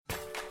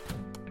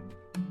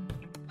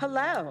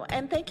Hello,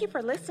 and thank you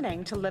for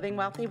listening to Living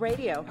Wealthy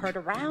Radio, heard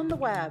around the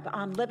web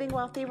on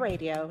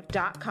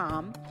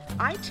livingwealthyradio.com,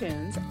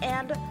 iTunes,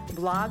 and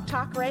Blog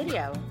Talk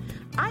Radio.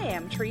 I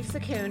am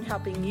Teresa Kuhn,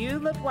 helping you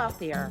live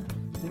wealthier.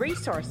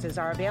 Resources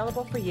are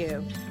available for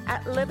you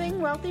at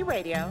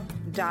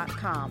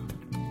livingwealthyradio.com.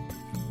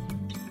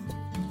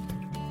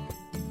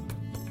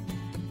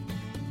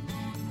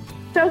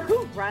 So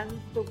who runs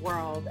the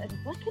world, and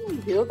what can we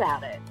do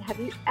about it? Have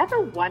you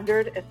ever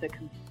wondered if the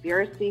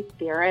conspiracy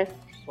theorists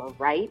were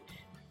right?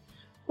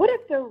 What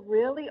if there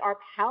really are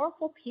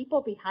powerful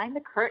people behind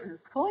the curtains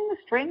pulling the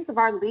strings of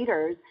our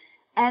leaders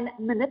and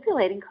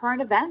manipulating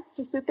current events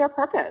to suit their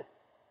purpose?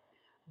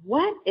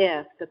 What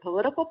if the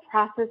political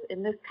process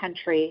in this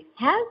country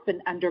has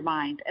been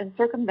undermined and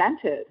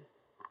circumvented?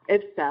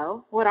 If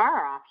so, what are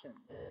our options?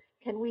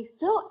 Can we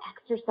still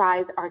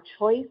exercise our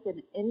choice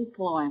and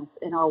influence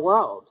in our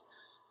world?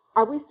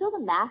 Are we still the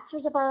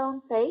masters of our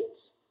own fate?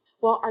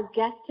 Well, our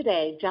guest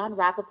today, John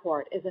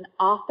Rappoport, is an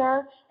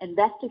author,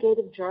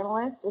 investigative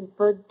journalist, and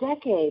for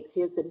decades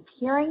he has been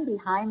peering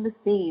behind the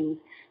scenes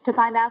to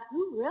find out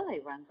who really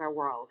runs our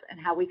world and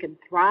how we can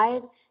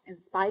thrive in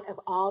spite of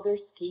all their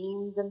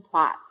schemes and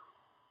plots.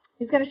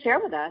 He's going to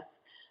share with us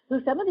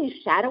who some of these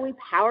shadowy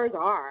powers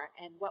are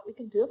and what we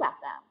can do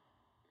about them.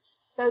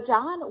 So,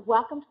 John,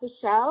 welcome to the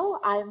show.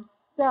 I'm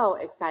so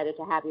excited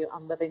to have you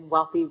on Living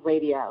Wealthy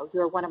Radio.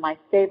 You're one of my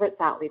favorite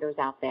thought leaders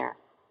out there.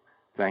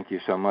 Thank you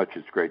so much.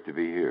 It's great to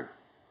be here.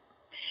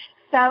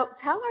 So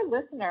tell our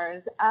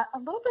listeners a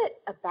little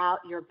bit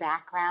about your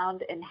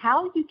background and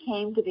how you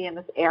came to be in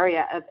this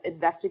area of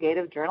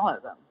investigative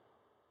journalism.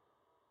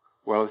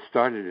 Well, it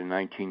started in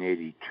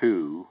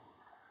 1982.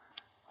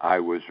 I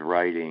was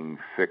writing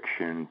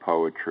fiction,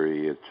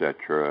 poetry,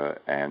 etc.,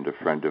 and a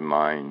friend of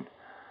mine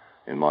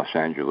in Los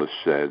Angeles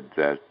said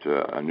that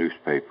a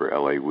newspaper,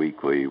 LA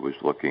Weekly, was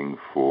looking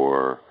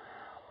for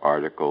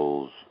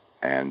articles,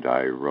 and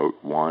I wrote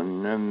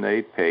one, and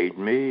they paid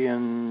me,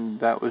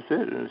 and that was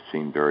it. And it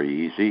seemed very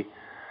easy.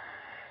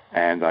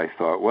 And I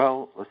thought,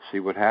 well, let's see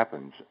what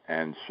happens.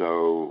 And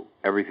so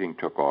everything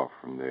took off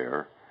from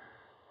there.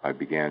 I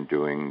began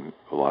doing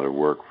a lot of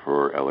work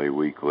for LA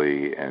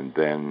Weekly, and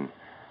then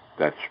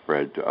that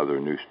spread to other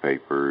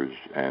newspapers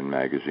and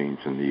magazines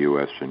in the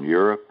U.S. and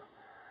Europe.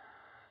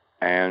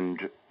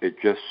 And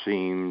it just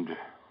seemed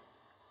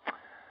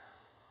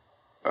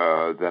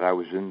that I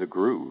was in the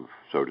groove,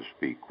 so to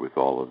speak, with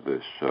all of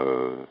this.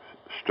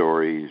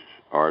 Stories,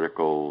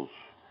 articles,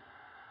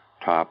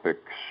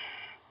 topics,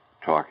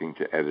 talking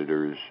to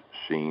editors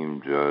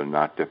seemed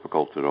not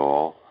difficult at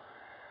all.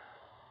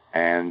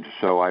 And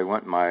so I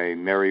went my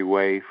merry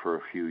way for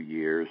a few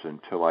years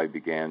until I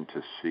began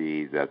to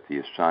see that the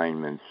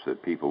assignments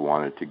that people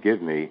wanted to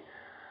give me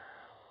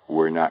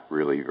were not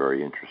really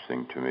very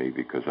interesting to me,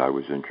 because I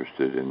was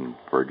interested in,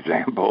 for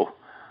example,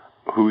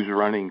 who's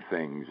running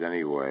things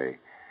anyway.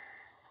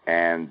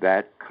 And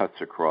that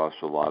cuts across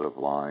a lot of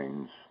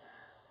lines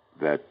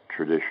that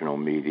traditional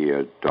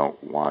media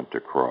don't want to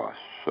cross.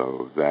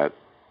 So that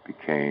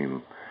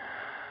became,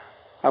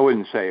 I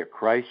wouldn't say a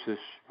crisis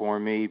for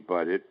me,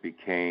 but it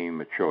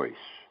became a choice.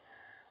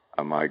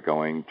 Am I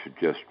going to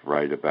just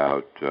write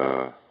about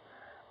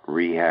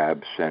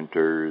rehab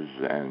centers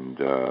and,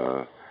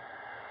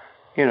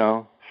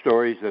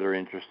 stories that are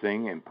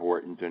interesting,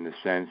 important in a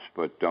sense,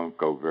 but don't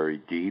go very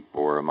deep,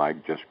 or am I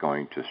just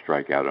going to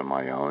strike out on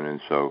my own?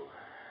 And so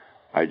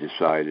I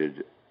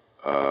decided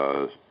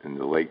in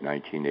the late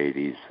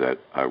 1980s that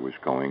I was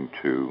going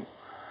to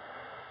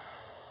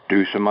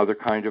do some other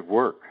kind of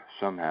work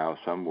somehow,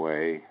 some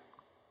way,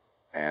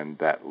 and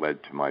that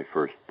led to my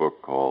first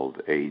book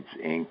called AIDS,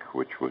 Inc.,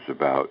 which was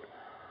about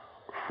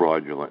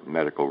fraudulent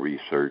medical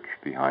research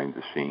behind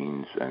the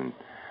scenes. And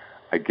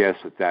I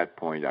guess at that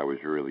point I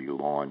was really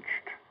launched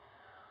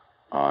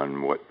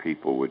on what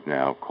people would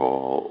now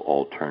call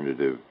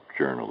alternative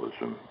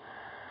journalism.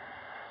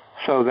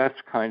 So that's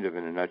kind of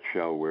in a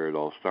nutshell where it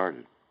all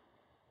started.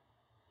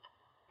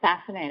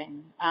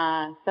 Fascinating.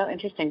 So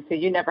interesting. So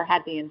you never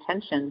had the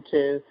intention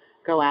to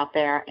go out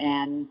there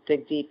and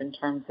dig deep in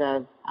terms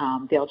of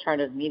the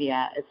alternative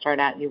media. It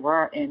started out you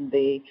were in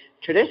the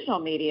traditional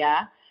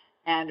media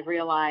and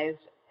realized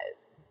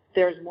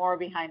there's more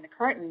behind the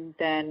curtain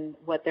than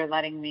what they're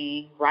letting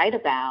me write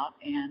about,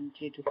 and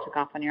you just took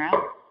off on your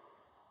own.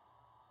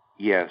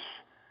 Yes.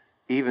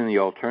 Even the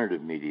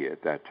alternative media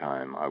at that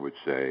time, I would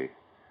say,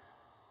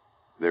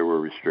 there were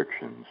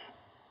restrictions.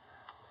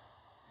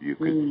 You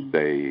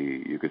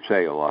could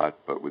say a lot,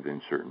 but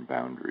within certain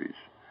boundaries.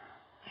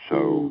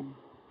 So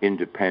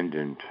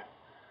independent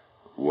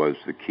was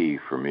the key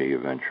for me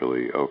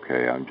eventually.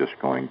 Okay, I'm just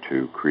going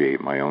to create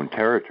my own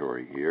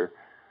territory here,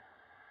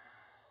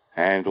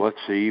 and let's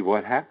see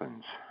what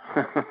happens.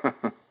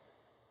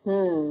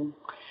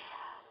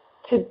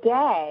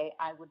 Today,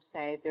 I would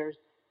say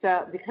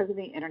because of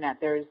the internet,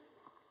 there's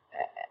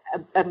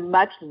a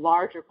much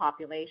larger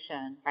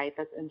population, right,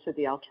 that's into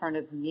the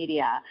alternative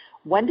media.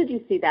 When did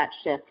you see that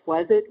shift?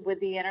 Was it with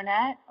the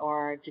internet,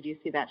 or did you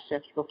see that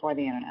shift before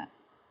the internet?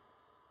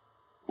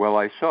 Well,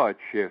 I saw it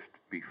shift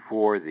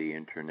before the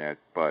internet,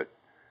 but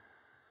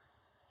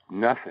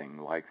nothing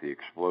like the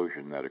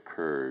explosion that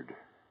occurred.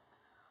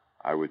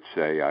 I would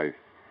say I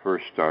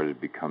first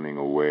started becoming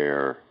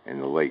aware in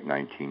the late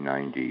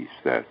 1990s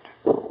that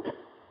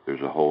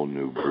there's a whole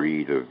new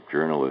breed of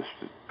journalists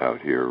out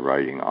here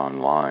writing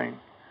online.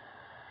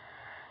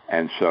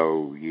 And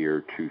so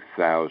year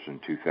 2000,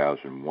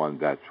 2001,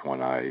 that's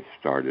when I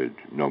started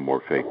No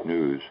More Fake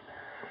News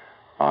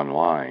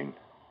online.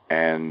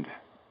 And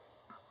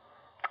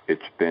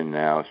it's been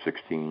now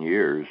 16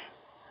 years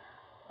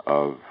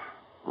of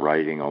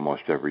writing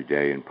almost every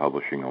day and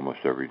publishing almost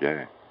every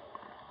day.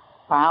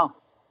 Wow.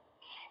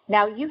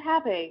 Now, you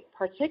have a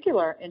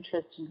particular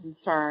interest and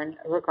concern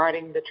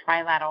regarding the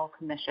Trilateral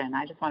Commission.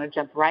 I just want to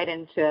jump right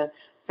into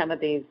some of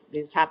these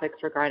topics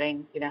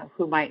regarding,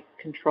 who might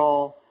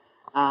control,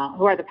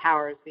 who are the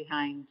powers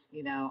behind,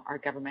 our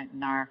government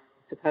and our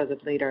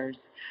supposed leaders.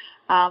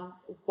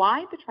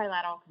 Why the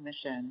Trilateral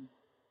Commission?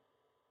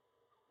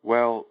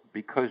 Well,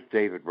 because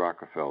David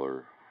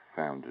Rockefeller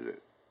founded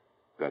it.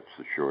 That's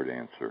the short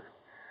answer.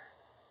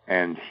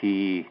 And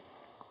he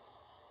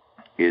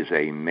is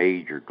a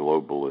major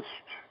globalist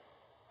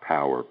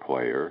power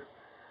player,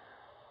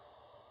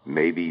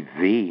 maybe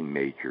the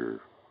major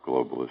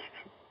globalist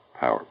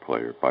power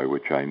player, by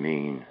which I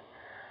mean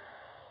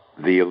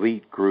the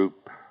elite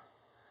group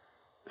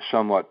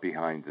somewhat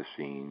behind the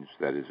scenes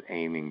that is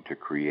aiming to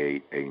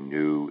create a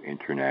new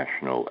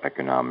international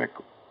economic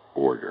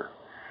order.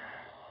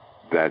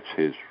 That's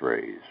his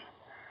phrase.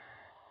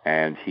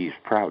 And he's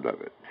proud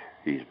of it.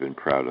 He's been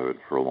proud of it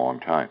for a long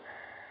time.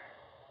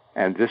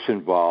 And this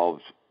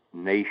involves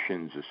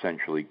nations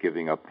essentially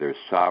giving up their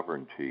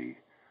sovereignty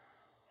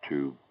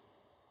to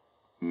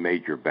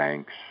major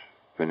banks,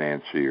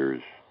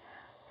 financiers,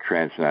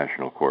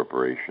 transnational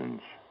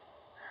corporations.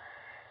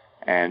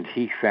 And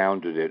he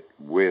founded it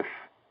with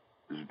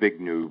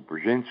Zbigniew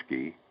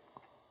Brzezinski,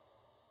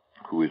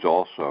 who is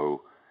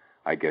also,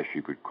 I guess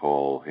you could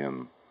call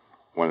him,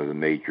 one of the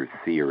major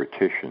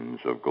theoreticians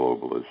of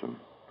globalism.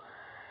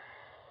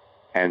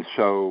 And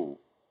so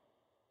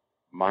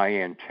my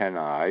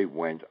antennae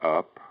went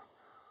up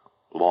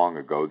long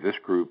ago. This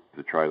group,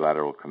 the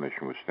Trilateral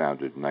Commission, was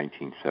founded in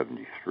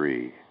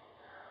 1973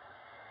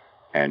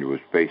 and was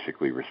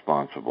basically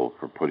responsible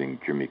for putting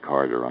Jimmy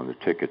Carter on the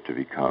ticket to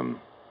become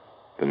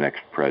the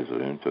next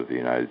president of the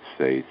United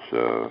States,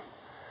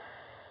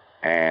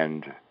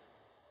 and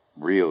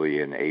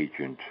really an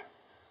agent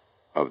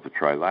of the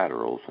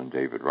Trilaterals and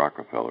David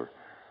Rockefeller.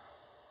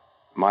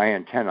 My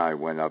antennae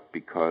went up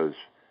because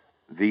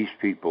these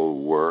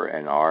people were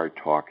and are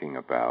talking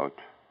about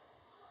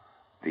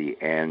the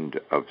end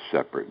of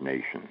separate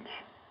nations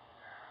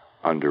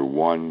under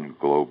one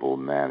global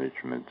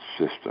management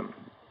system,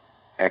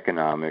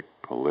 economic,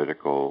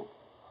 political,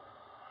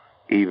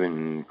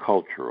 even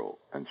cultural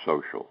and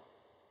social.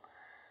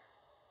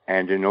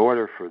 And in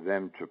order for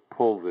them to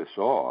pull this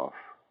off,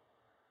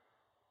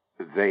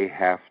 they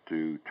have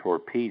to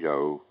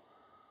torpedo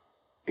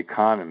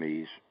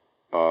economies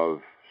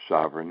of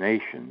sovereign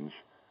nations,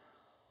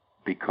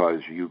 because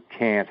you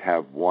can't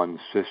have one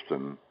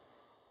system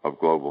of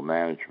global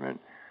management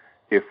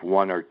if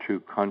one or two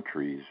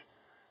countries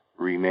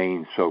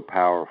remain so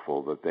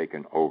powerful that they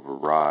can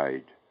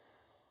override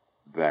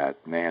that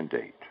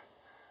mandate.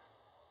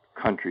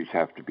 Countries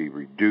have to be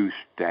reduced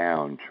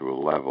down to a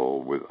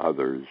level with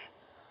others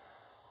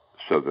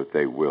so that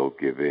they will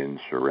give in,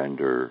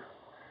 surrender,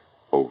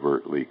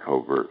 overtly,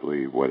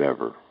 covertly,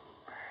 whatever.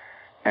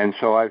 And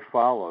so I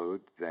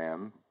followed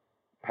them.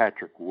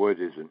 Patrick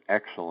Wood is an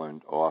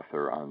excellent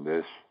author on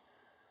this,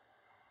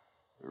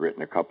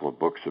 written a couple of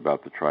books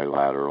about the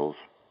Trilaterals.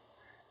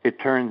 It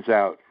turns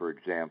out, for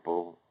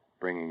example,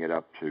 bringing it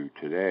up to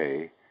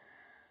today,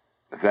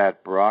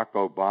 that Barack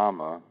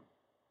Obama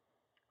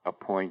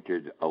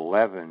appointed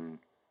 11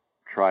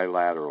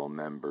 trilateral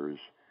members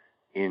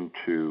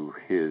into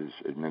his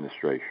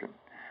administration.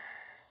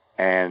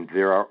 And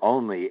there are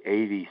only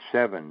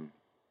 87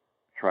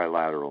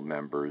 trilateral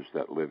members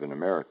that live in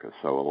America.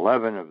 So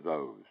 11 of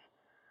those,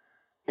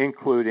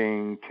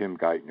 including Tim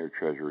Geithner,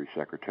 Treasury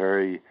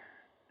Secretary,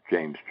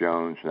 James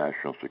Jones,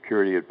 National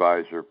Security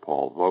Advisor,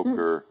 Paul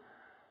Volcker,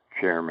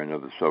 Chairman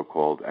of the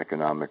so-called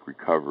Economic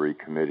Recovery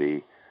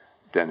Committee,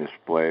 Dennis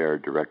Blair,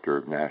 Director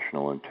of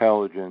National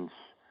Intelligence,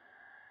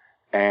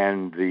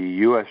 and the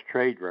U.S.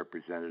 Trade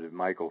Representative,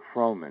 Michael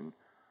Froman,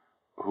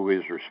 who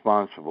is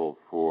responsible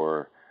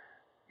for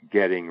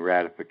getting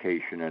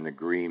ratification and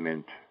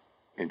agreement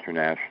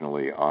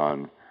internationally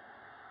on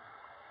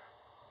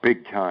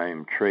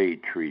big-time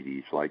trade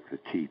treaties like the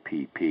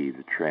TPP,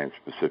 the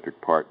Trans-Pacific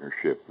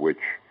Partnership, which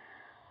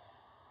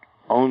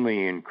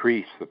only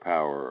increase the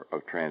power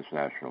of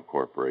transnational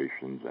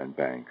corporations and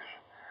banks.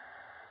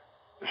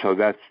 So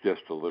that's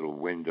just a little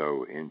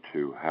window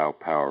into how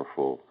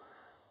powerful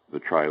the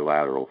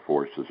trilateral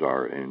forces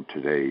are in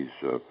today's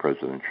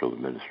presidential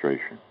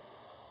administration.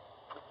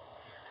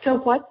 So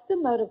what's the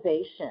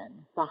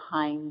motivation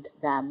behind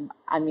them?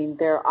 I mean,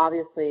 they're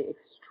obviously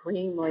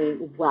extremely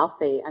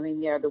wealthy. I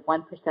mean, they're the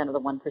 1% of the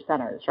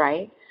 1%ers,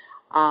 right?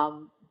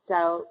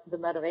 So the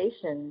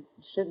motivation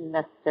shouldn't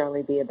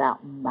necessarily be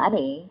about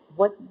money.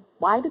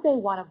 Why do they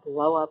want to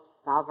blow up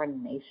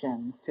sovereign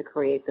nations to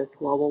create this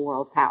global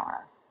world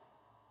power?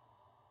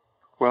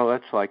 Well,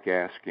 that's like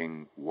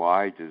asking,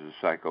 why does a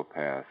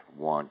psychopath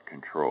want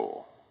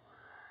control?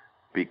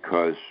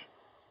 Because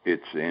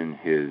it's in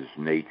his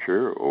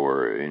nature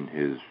or in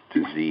his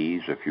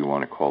disease, if you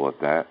want to call it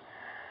that.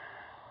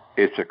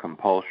 It's a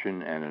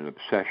compulsion and an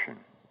obsession.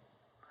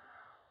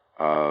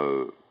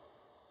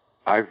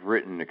 I've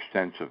written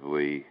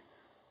extensively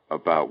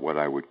about what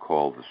I would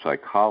call the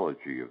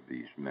psychology of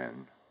these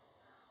men,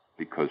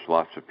 because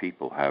lots of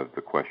people have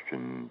the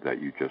question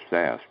that you just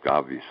asked.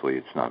 Obviously,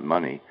 it's not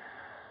money.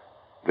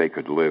 They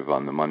could live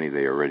on the money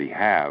they already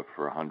have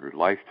for 100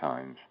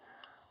 lifetimes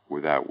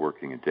without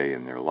working a day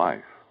in their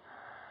life.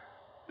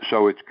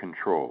 So it's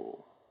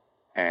control.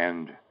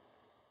 And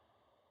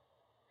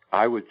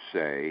I would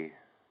say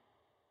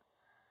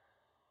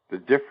the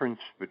difference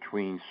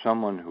between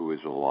someone who is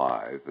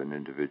alive, an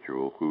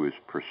individual who is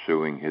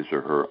pursuing his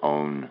or her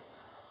own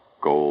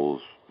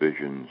goals,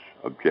 visions,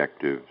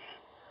 objectives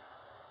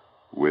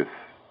with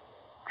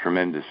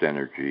tremendous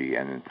energy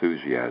and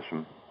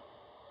enthusiasm,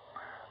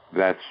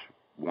 that's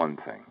one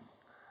thing.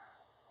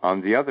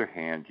 On the other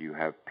hand, you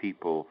have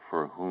people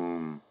for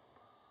whom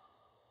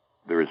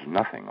there is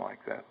nothing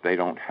like that. They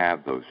don't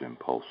have those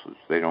impulses.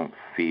 They don't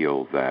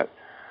feel that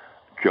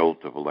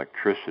jolt of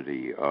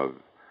electricity of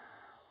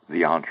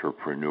the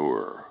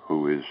entrepreneur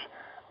who is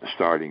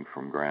starting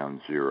from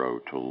ground zero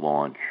to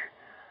launch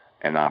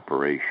an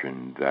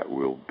operation that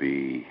will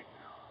be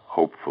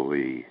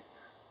hopefully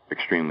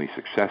extremely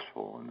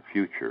successful in the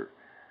future.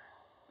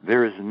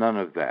 There is none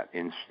of that.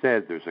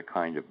 Instead, there's a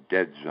kind of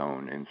dead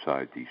zone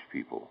inside these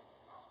people,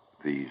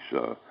 these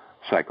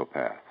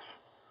psychopaths.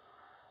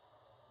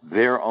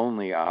 Their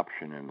only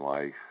option in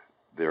life,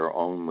 their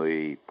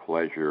only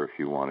pleasure, if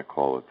you want to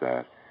call it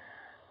that,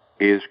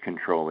 is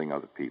controlling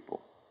other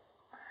people.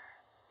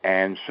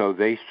 And so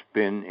they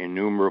spin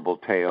innumerable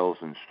tales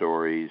and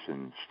stories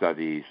and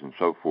studies and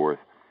so forth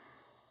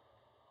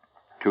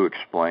to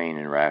explain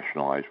and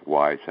rationalize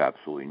why it's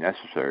absolutely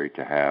necessary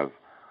to have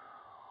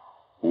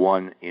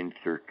one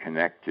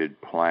interconnected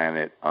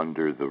planet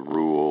under the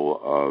rule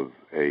of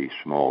a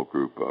small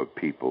group of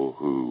people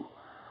who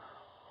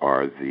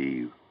are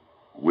the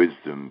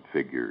wisdom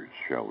figures,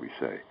 shall we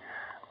say.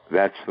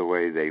 That's the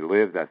way they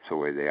live, that's the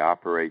way they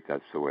operate,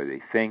 that's the way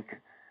they think,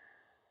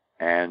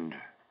 and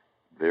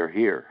they're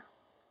here.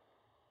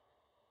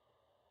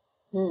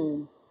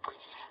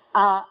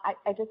 I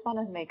just want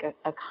to make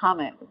a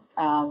comment.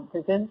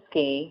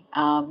 Brzezinski,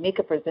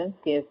 Mika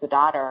Brzezinski is the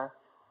daughter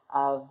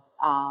of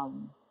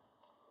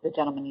the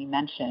gentleman you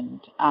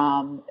mentioned.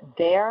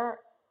 Their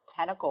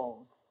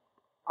tentacles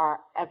are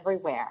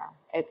everywhere.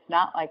 It's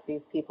not like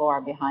these people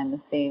are behind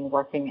the scene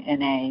working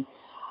in a,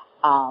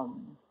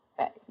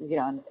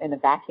 in a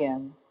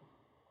vacuum.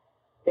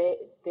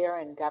 They're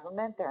in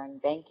government, they're in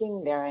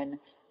banking, they're in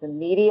the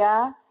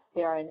media,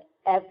 they're in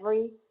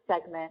every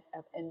segment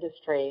of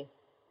industry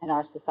in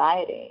our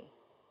society.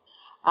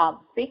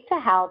 Speak to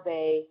how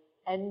they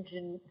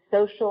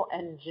social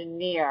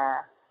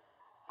engineer,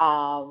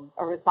 are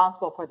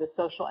responsible for the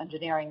social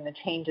engineering, the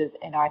changes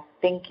in our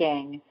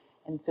thinking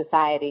in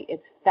society.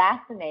 It's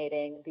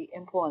fascinating the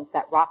influence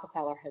that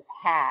Rockefeller has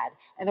had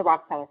and the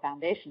Rockefeller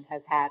Foundation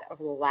has had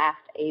over the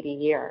last 80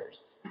 years.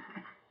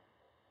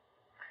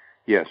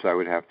 Yes, I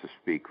would have to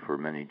speak for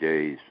many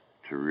days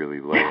to really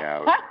lay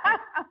out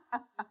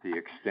the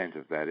extent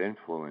of that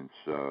influence.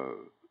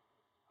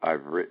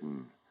 I've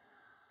written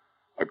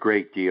a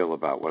great deal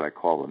about what I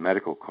call the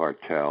medical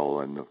cartel,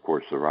 and of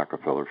course the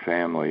Rockefeller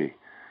family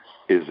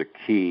is a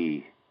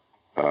key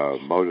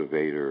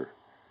motivator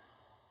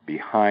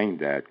behind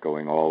that,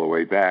 going all the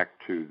way back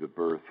to the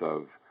birth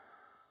of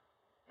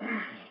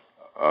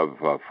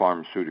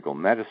pharmaceutical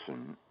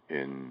medicine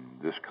in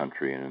this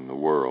country and in the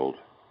world.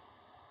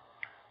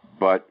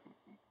 But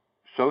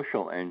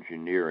social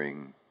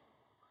engineering,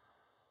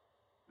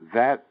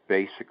 that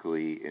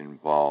basically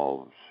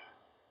involves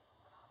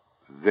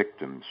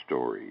victim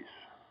stories.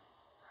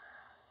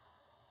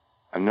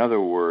 In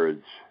other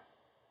words,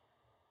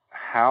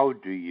 how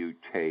do you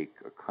take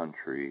a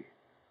country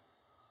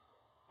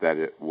that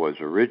it was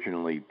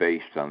originally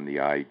based on the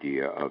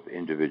idea of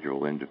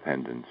individual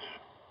independence,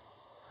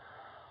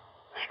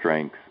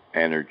 strength,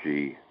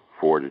 energy,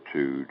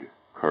 fortitude,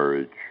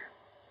 courage,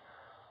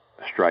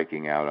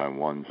 striking out on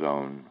one's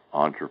own,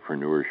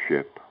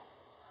 entrepreneurship,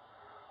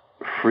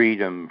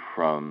 freedom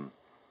from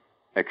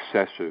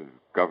excessive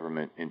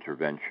government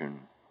intervention,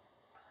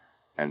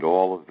 and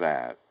all of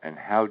that, and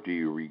how do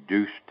you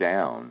reduce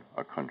down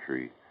a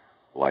country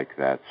like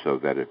that so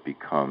that it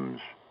becomes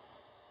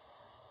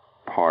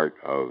part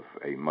of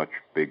a much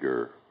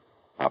bigger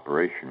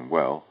operation?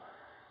 Well,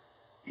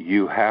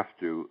 you have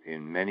to,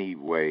 in many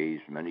ways,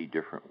 many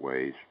different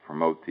ways,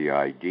 promote the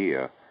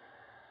idea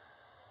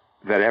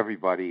that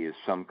everybody is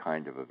some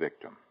kind of a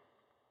victim,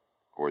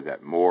 or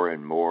that more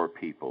and more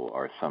people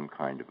are some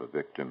kind of a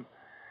victim,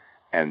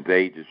 and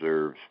they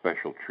deserve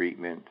special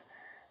treatment,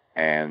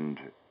 and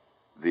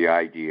the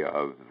idea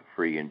of the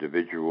free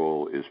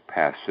individual is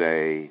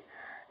passé.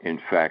 In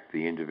fact,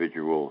 the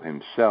individual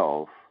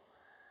himself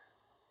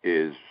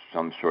is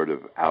some sort of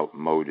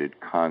outmoded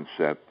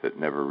concept that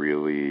never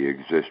really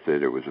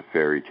existed. It was a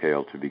fairy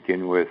tale to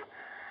begin with.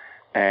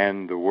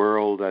 And the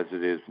world as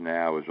it is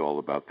now is all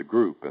about the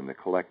group and the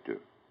collective.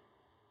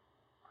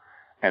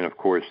 And of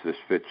course, this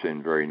fits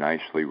in very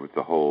nicely with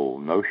the whole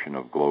notion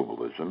of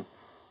globalism,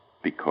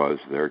 because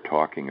they're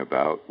talking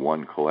about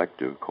one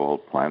collective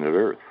called planet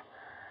Earth.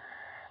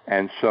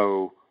 And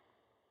so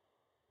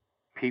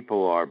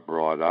people are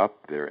brought up,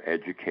 they're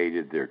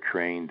educated, they're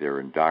trained, they're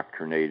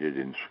indoctrinated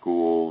in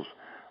schools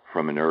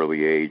from an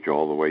early age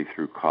all the way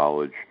through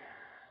college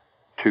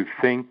to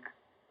think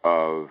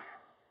of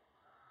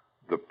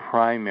the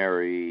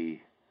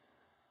primary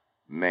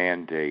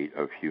mandate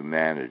of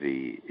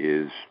humanity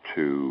is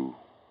to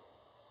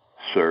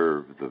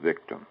serve the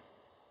victim.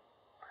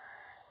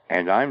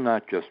 And I'm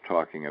not just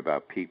talking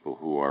about people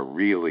who are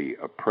really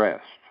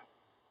oppressed,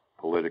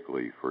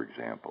 politically, for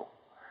example.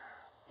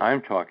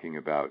 I'm talking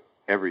about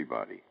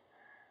everybody.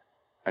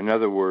 In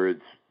other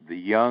words, the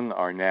young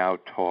are now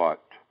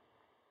taught,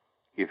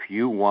 if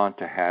you want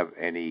to have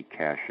any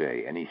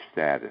cachet, any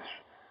status,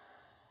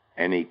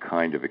 any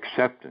kind of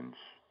acceptance,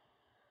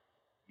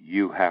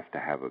 you have to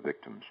have a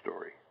victim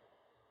story.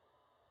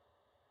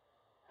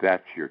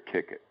 That's your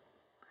ticket.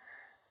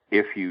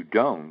 If you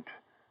don't,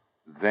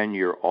 then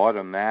you're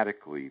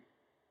automatically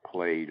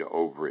played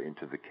over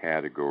into the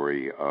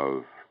category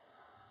of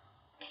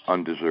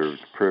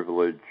undeserved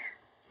privilege,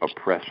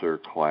 oppressor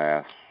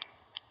class,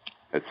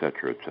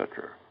 etc.,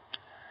 etc.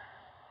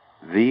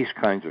 These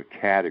kinds of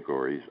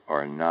categories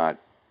are not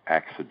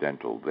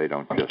accidental. They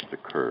don't just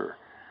occur.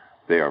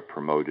 They are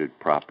promoted,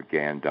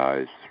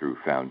 propagandized through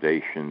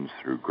foundations,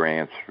 through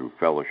grants, through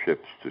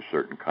fellowships to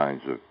certain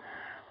kinds of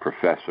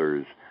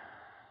professors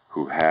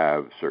who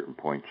have certain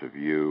points of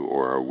view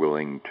or are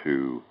willing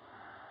to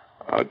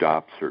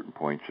adopt certain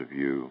points of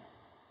view,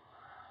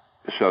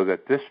 so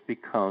that this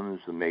becomes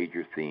the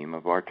major theme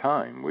of our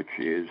time, which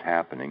is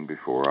happening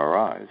before our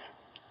eyes.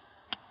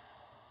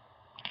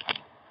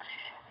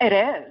 It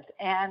is.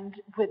 And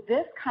with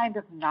this kind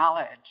of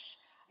knowledge,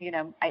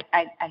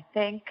 I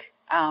think,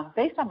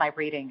 based on my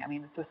reading,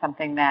 this was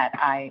something that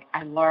I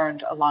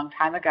learned a long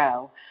time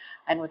ago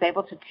and was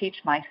able to teach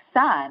my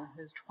son,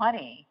 who's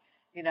 20,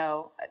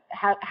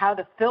 how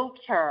to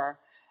filter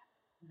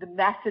the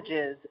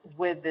messages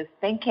with this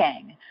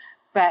thinking.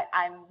 But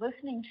I'm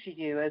listening to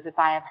you as if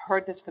I have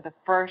heard this for the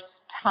first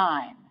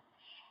time.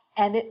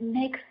 And it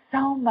makes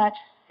so much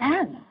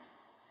sense.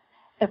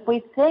 If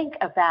we think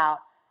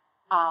about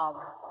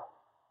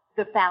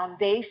the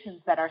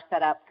foundations that are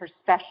set up for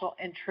special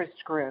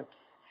interest groups,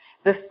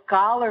 the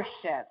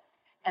scholarships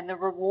and the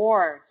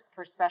rewards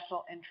for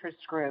special interest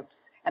groups,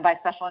 and by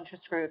special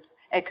interest groups,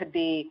 it could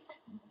be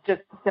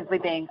just simply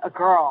being a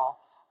girl,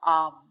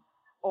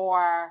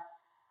 or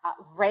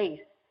race,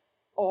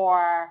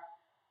 or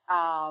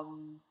a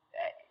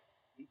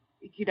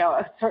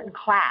certain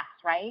class,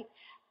 right?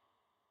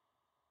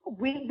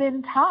 We've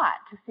been taught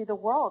to see the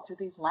world through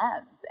these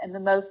lenses, and the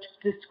most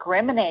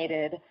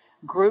discriminated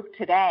group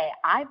today,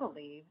 I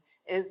believe,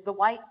 is the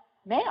white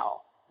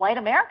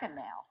American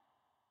male.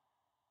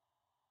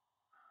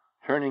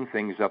 Turning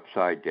things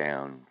upside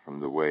down from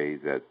the way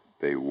that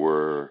they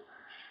were.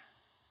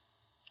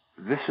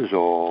 This is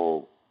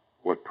all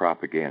what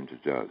propaganda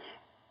does.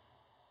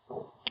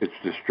 It's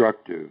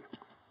destructive.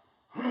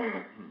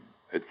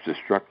 It's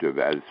destructive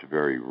at its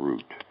very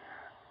root.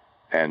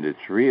 And its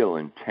real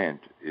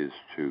intent is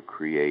to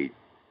create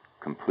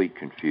complete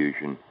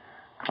confusion,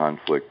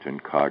 conflict,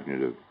 and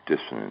cognitive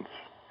dissonance.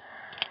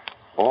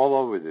 All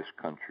over this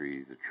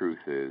country, the truth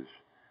is,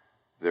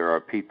 there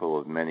are people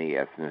of many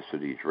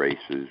ethnicities,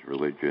 races,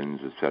 religions,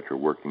 etc.,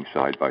 working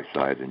side by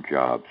side in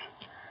jobs,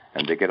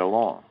 and they get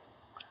along.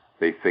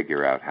 They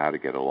figure out how to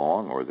get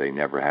along, or they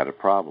never had a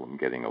problem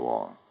getting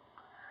along,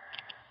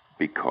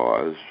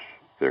 because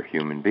they're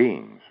human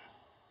beings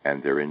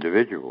and they're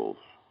individuals.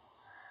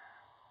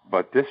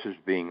 But this is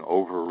being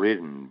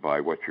overridden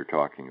by what you're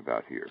talking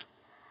about here.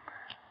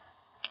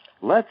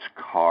 Let's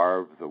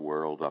carve the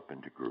world up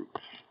into groups.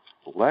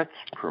 Let's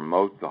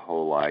promote the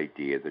whole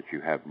idea that you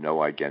have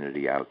no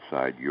identity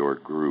outside your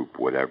group,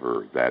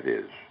 whatever that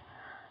is,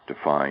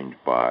 defined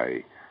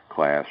by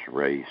class,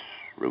 race,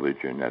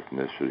 religion,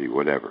 ethnicity,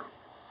 whatever.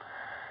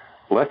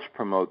 Let's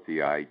promote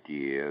the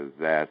idea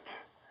that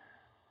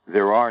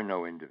there are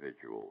no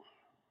individuals,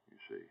 you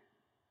see.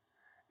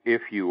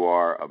 If you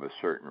are of a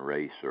certain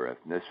race or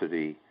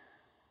ethnicity,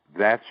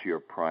 that's your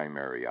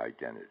primary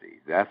identity.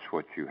 That's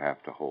what you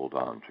have to hold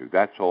on to.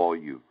 That's all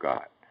you've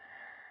got.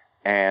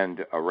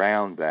 And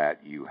around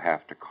that, you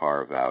have to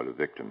carve out a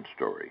victim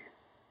story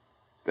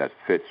that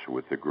fits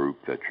with the group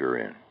that you're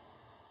in.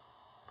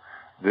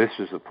 This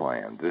is the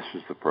plan. This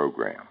is the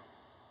program.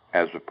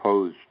 As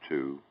opposed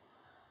to,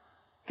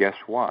 guess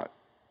what?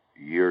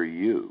 You're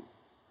you.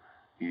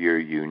 You're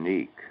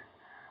unique.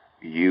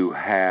 You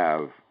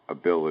have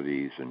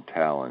abilities and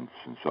talents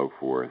and so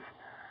forth,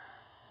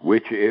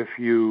 which if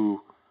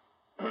you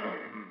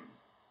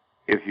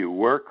if you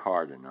work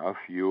hard enough,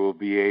 you will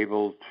be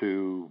able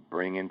to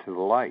bring into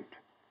the light.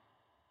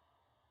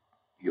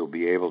 You'll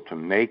be able to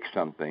make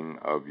something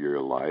of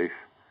your life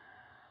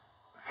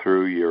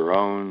through your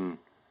own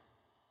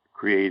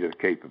creative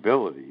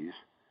capabilities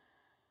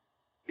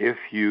if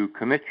you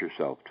commit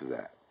yourself to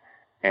that.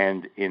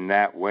 And in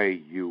that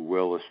way, you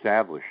will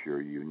establish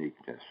your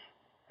uniqueness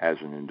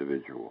as an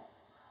individual,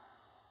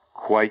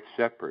 quite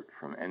separate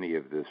from any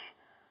of this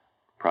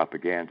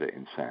propaganda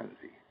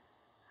insanity.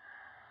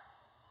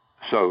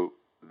 So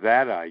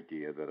that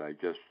idea that I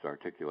just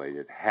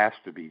articulated has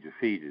to be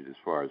defeated as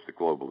far as the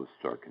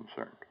globalists are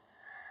concerned.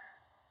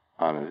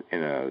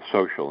 In a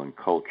social and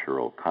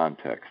cultural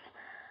context,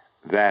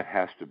 that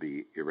has to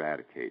be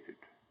eradicated.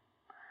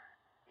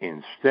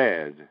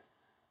 Instead,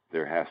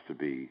 there has to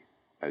be,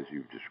 as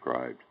you've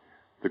described,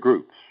 the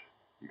groups.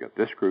 You got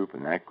this group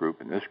and that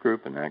group and this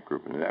group and that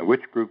group and that.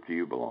 Which group do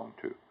you belong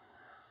to?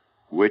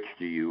 Which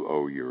do you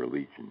owe your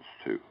allegiance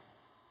to?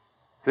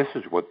 This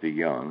is what the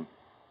young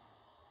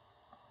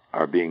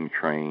are being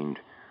trained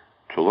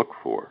to look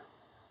for.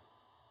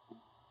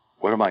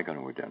 What am I going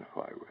to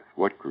identify with?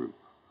 What group?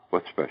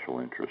 What special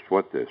interest?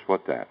 What this?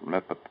 What that?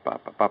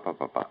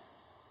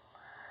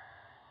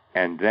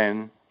 And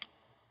then,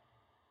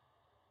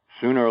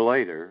 sooner or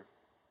later,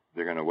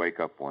 they're going to wake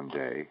up one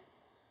day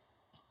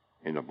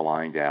in a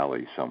blind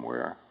alley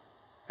somewhere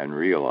and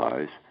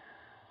realize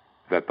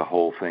that the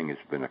whole thing has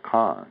been a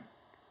con.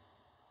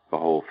 The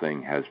whole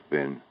thing has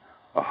been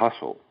a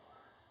hustle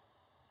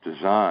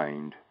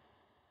designed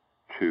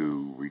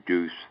to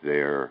reduce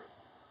their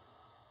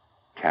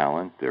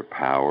talent, their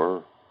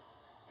power,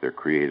 their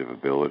creative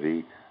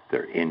ability,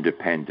 their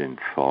independent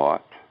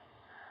thought,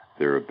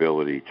 their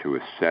ability to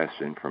assess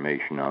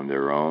information on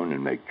their own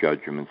and make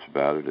judgments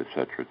about it, et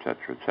cetera, et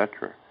cetera, et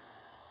cetera.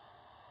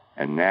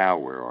 And now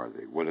where are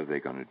they? What are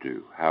they going to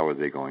do? How are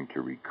they going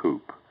to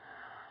recoup?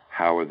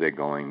 How are they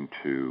going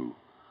to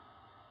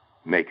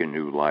make a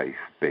new life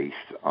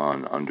based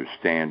on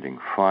understanding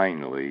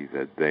finally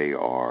that they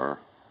are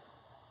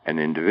an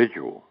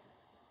individual?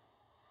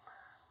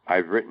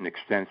 I've written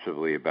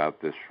extensively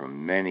about this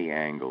from many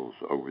angles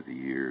over the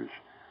years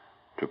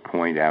to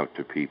point out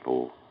to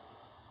people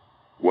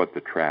what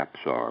the traps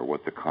are,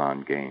 what the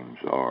con games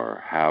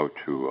are, how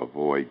to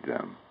avoid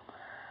them.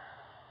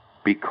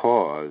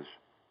 Because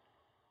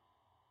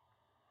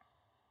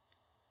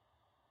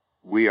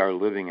we are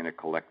living in a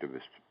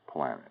collectivist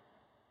planet.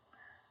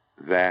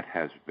 That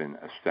has been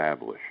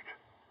established,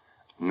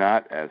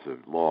 not as a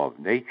law of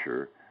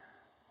nature,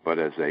 but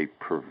as a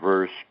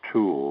perverse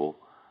tool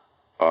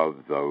of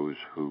those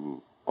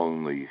who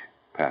only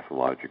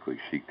pathologically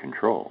seek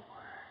control.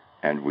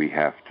 And we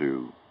have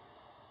to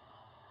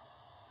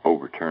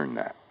overturn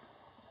that.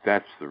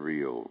 That's the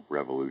real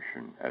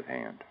revolution at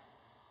hand.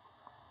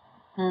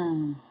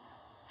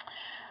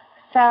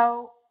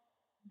 So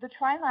the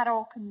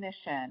Trilateral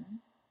Commission,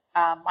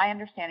 my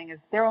understanding is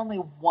they're only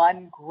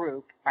one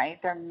group, right?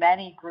 There are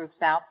many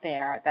groups out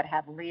there that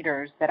have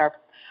leaders that are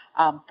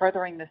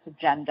furthering this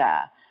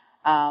agenda.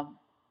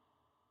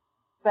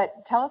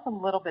 But tell us a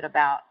little bit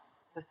about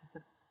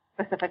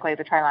specifically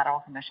the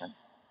Trilateral Commission.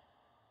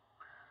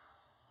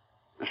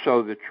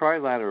 So the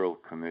Trilateral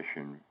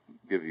Commission,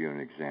 give you an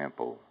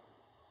example.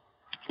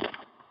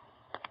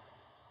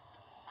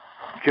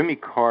 Jimmy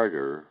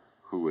Carter,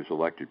 who was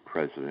elected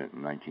president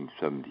in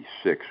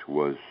 1976,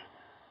 was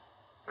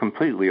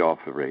completely off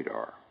the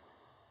radar.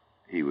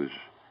 He was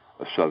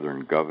a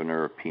Southern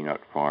governor, a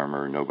peanut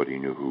farmer. Nobody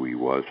knew who he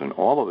was. And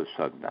all of a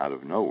sudden, out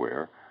of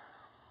nowhere,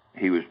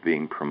 he was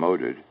being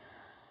promoted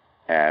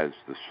as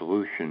the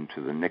solution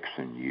to the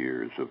Nixon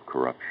years of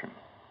corruption.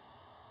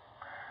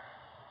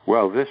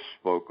 Well, this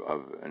spoke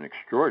of an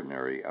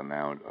extraordinary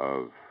amount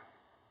of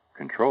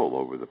control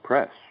over the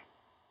press,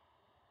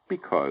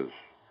 because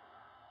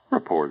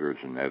reporters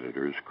and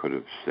editors could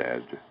have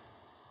said,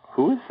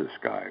 who is this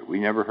guy? We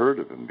never heard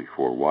of him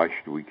before. Why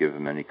should we give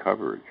him any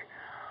coverage?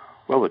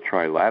 Well, the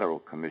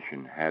Trilateral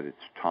Commission had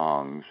its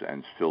tongs,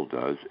 and still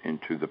does,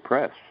 into the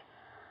press.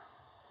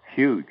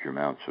 Huge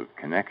amounts of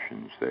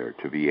connections there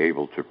to be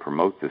able to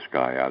promote this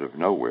guy out of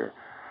nowhere.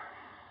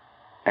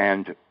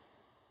 And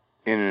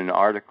in an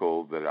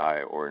article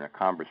or in a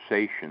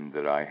conversation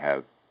that I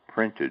have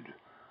printed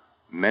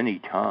many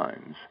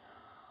times,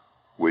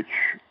 which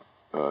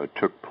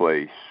took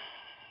place,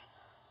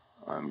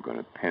 I'm going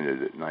to pin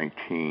it at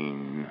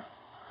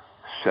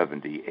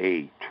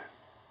 1978.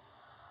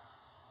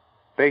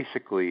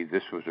 Basically,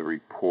 this was a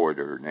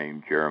reporter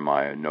named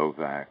Jeremiah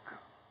Novak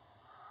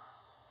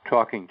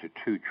talking to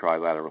two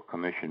Trilateral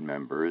Commission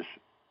members,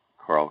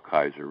 Carl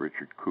Kaiser,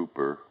 Richard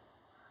Cooper,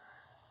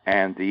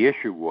 and the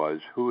issue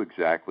was who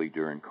exactly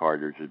during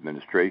Carter's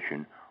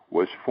administration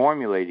was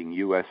formulating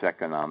U.S.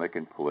 economic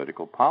and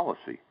political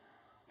policy.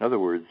 In other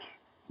words,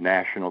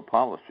 national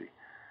policy.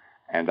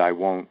 And I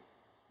won't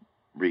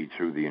read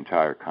through the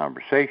entire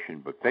conversation,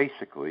 but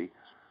basically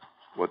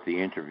what the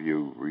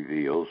interview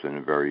reveals in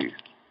a very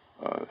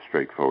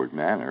straightforward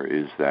manner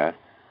is that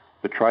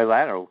the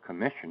Trilateral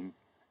Commission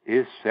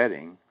is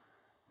setting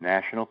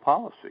national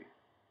policy.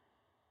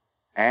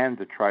 And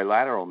the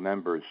trilateral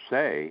members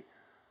say,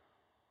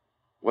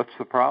 what's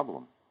the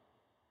problem?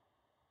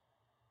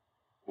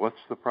 What's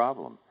the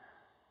problem?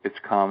 It's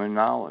common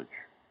knowledge.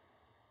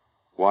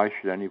 Why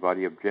should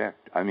anybody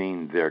object? I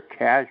mean, their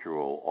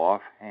casual,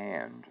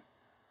 offhand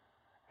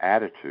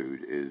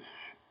attitude is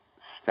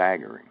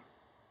staggering.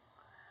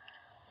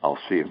 I'll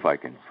see if I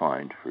can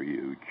find for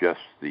you just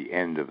the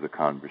end of the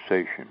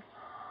conversation.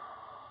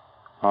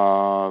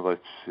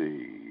 Let's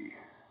see.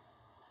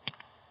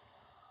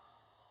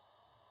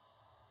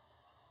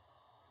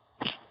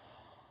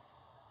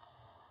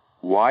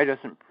 Why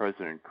doesn't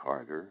President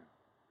Carter,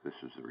 this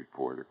is the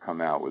reporter,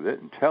 come out with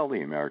it and tell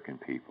the American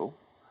people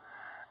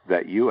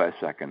that U.S.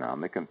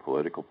 economic and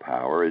political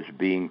power is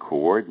being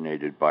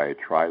coordinated by a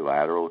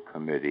trilateral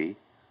committee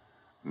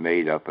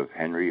made up of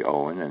Henry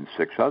Owen and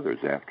 6 others?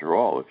 After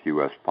all, if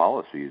U.S.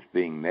 policy is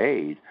being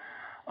made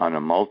on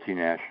a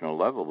multinational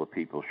level, the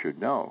people should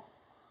know.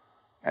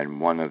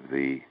 And one of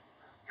the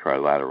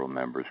trilateral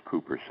members,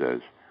 Cooper,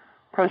 says,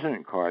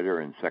 President Carter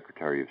and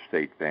Secretary of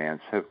State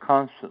Vance have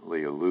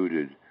constantly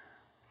alluded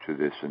to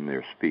this in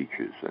their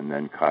speeches. And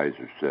then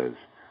Kaiser says,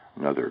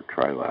 another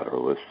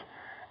trilateralist,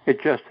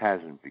 it just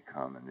hasn't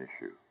become an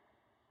issue.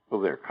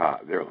 Well,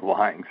 they're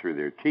lying through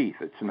their teeth.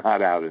 It's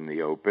not out in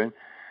the open.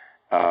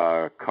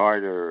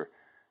 Carter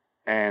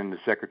and the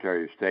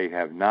Secretary of State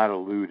have not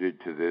alluded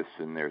to this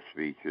in their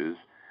speeches,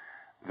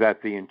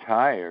 that the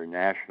entire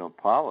national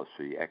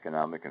policy,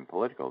 economic and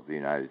political, of the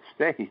United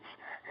States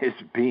is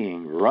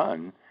being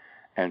run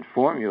and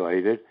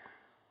formulated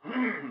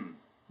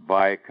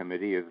by a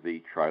committee of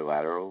the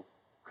Trilateral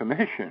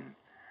Commission.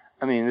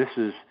 I mean,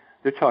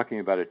 they're talking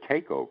about a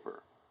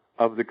takeover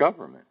of the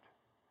government,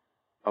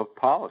 of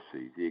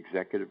policy, the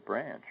executive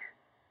branch.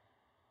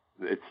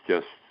 It's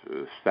just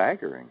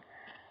staggering.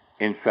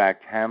 In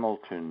fact,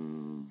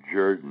 Hamilton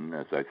Jordan,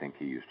 as I think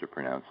he used to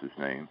pronounce his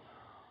name,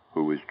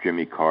 who was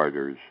Jimmy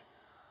Carter's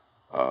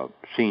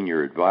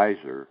senior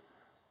advisor,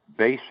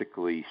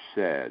 basically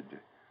said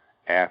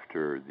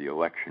after the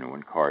election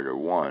when Carter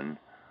won,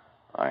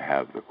 I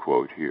have the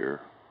quote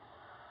here,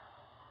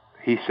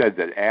 he said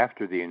that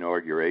after the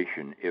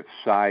inauguration, if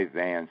Cy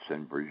Vance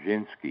and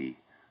Brzezinski,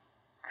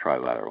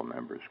 trilateral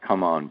members,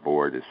 come on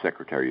board as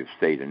Secretary of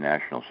State and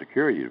National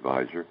Security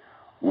Advisor,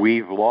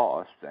 we've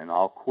lost and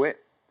I'll quit.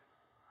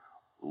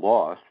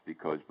 Lost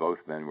because both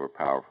men were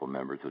powerful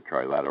members of the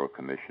Trilateral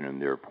Commission, and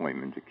their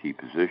appointment to key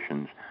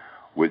positions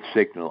would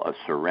signal a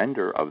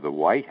surrender of the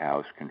White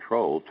House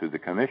control to the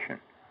Commission.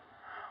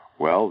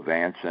 Well,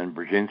 Vance and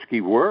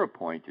Brzezinski were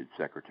appointed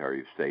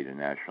Secretary of State and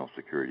National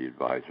Security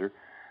Advisor,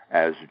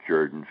 as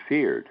Jordan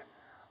feared.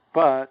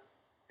 But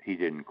he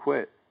didn't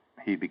quit.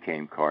 He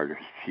became Carter's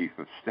Chief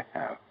of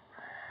Staff.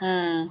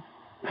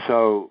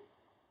 So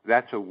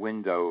that's a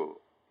window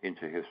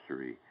into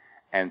history,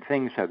 and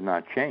things have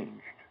not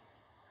changed.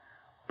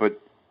 But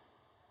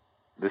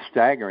the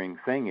staggering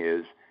thing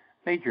is,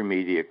 major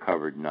media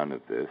covered none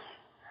of this.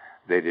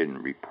 They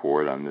didn't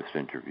report on this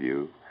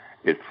interview.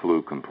 It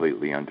flew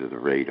completely under the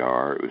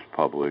radar. It was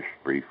published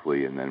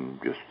briefly and then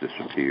just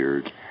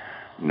disappeared.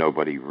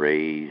 Nobody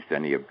raised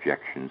any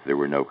objections. There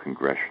were no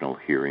congressional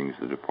hearings.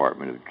 The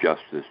Department of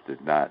Justice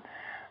did not,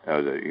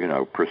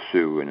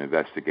 pursue an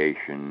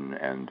investigation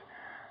and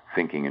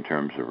thinking in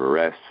terms of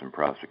arrests and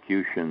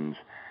prosecutions.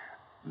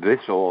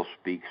 This all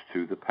speaks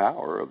to the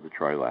power of the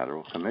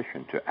Trilateral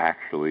Commission to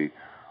actually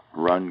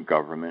run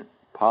government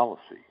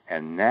policy.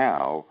 And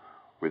now,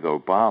 with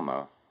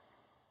Obama,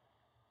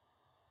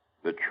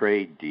 the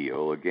trade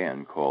deal,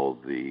 again called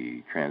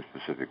the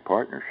Trans-Pacific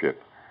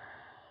Partnership,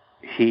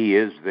 he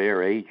is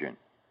their agent,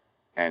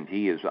 and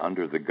he is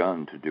under the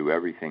gun to do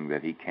everything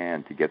that he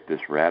can to get this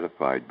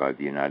ratified by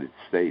the United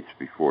States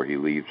before he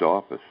leaves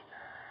office.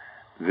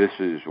 This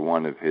is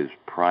one of his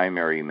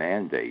primary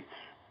mandates.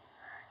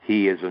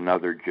 He is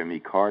another Jimmy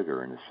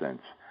Carter, in a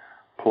sense,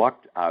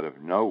 plucked out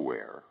of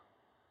nowhere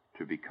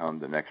to become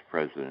the next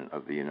president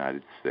of the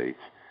United States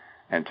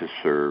and to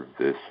serve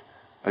this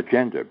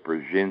agenda.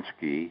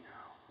 Brzezinski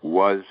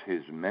was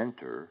his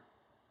mentor,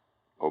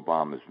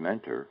 Obama's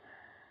mentor,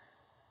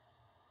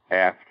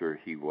 after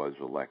he was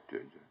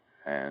elected,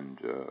 and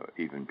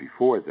even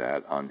before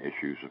that on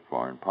issues of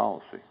foreign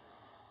policy.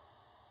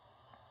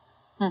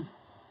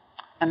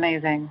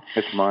 Amazing.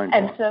 It's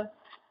mind-blowing.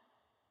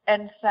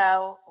 And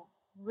so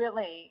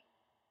really,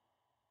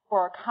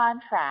 for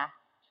contrast,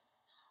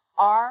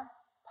 our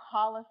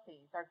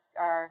policies,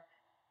 our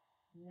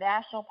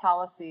national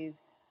policies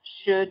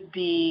should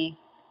be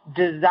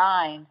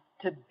designed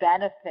to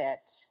benefit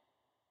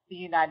the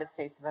United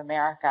States of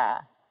America.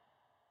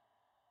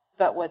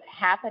 But what's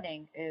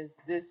happening is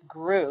this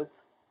group,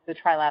 the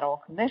Trilateral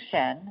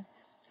Commission,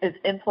 is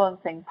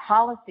influencing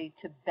policy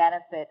to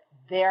benefit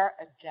their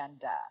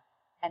agenda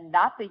and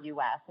not the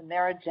U.S. And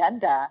their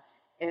agenda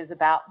is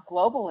about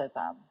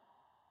globalism.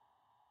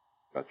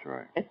 That's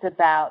right. It's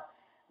about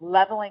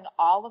leveling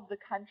all of the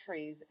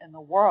countries in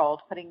the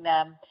world, putting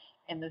them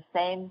in the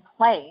same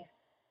place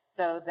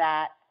so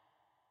that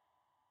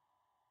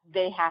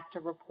they have to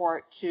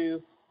report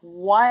to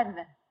one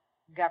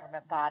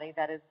government body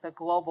that is the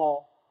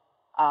global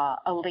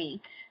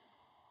elite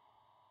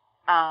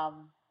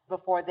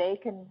before they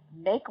can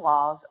make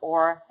laws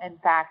or, in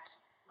fact,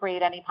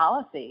 create any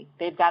policy.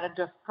 They've got to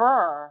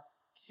defer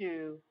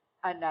to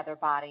another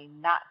body,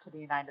 not to the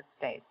United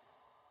States.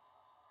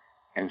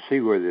 And see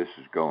where this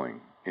is going,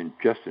 in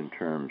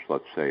terms,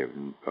 let's say,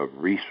 of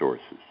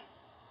resources.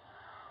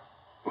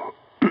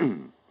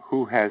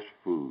 Who has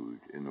food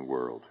in the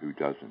world? Who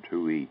doesn't?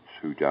 Who eats?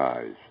 Who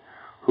dies?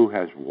 Who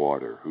has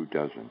water? Who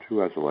doesn't? Who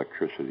has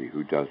electricity?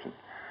 Who doesn't?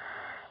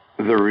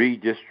 The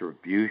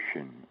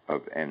redistribution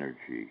of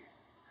energy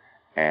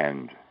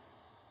and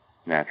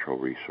natural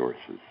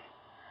resources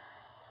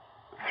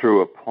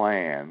through a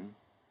plan,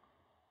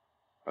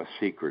 a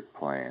secret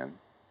plan,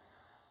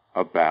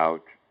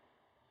 about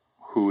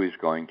who is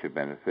going to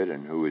benefit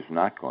and who is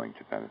not going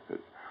to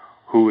benefit,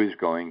 who is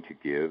going to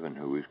give and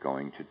who is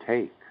going to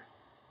take.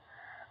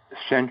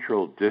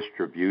 Central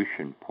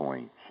distribution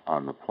points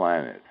on the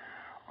planet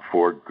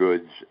for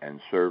goods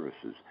and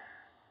services.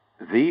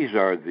 These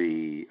are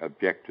the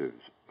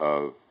objectives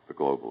of the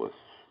globalists,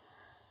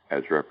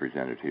 as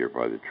represented here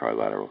by the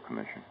Trilateral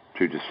Commission,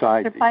 to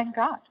decide. They're playing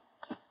God.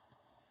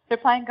 They're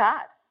playing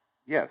God.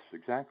 Yes,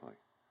 exactly.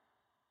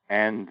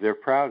 And they're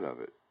proud of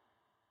it.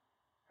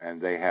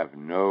 And they have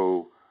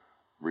no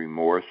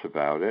remorse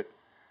about it.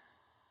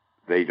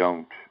 They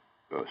don't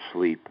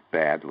sleep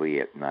badly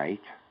at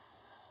night.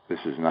 This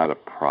is not a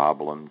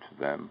problem to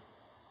them.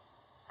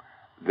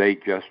 They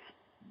just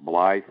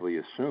blithely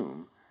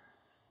assume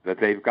that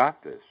they've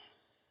got this,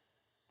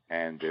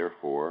 and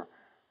therefore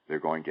they're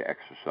going to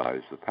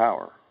exercise the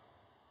power.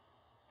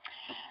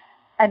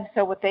 And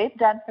so what they've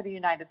done for the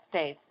United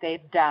States,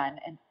 they've done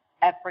in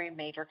every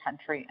major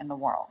country in the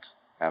world.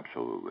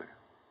 Absolutely.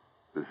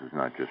 This is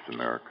not just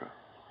America.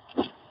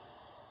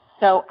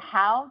 So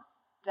how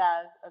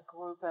does a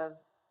group of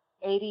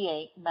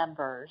 88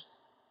 members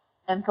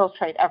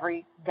infiltrate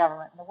every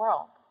government in the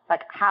world?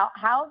 Like,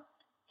 how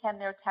can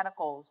their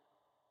tentacles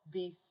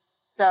be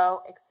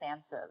so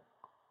expansive?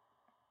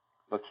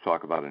 Let's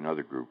talk about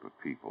another group of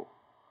people.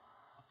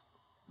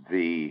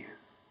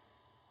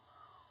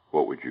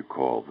 What would you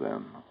call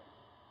them?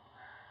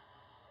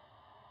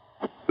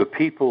 The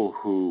people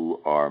who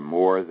are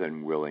more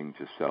than willing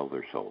to sell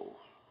their souls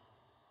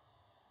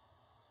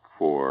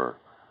for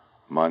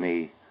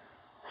money,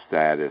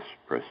 status,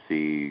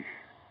 prestige,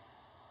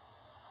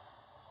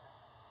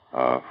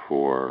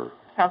 for...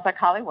 Sounds like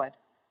Hollywood.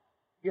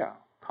 Yeah,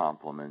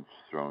 compliments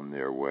thrown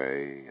their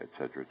way, et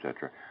cetera, et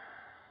cetera.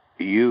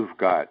 You've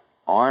got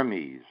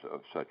armies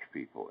of such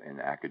people in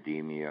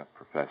academia,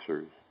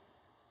 professors,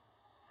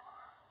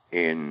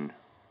 in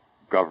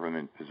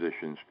government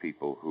positions,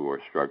 people who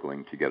are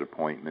struggling to get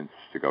appointments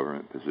to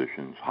government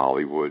positions,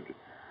 Hollywood,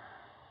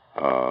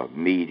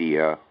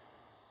 media,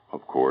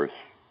 of course.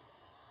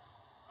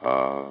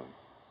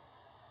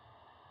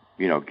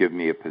 Give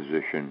me a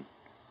position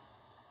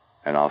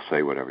and I'll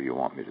say whatever you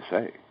want me to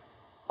say.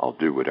 I'll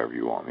do whatever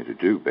you want me to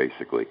do,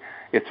 basically.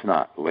 It's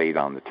not laid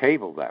on the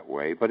table that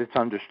way, but it's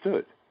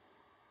understood.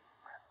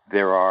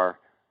 There are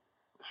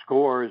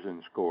scores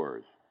and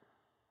scores,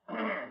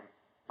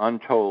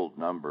 untold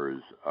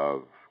numbers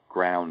of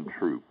ground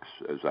troops,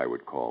 as I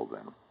would call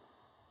them.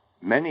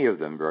 Many of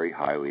them very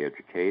highly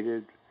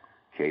educated,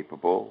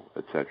 capable,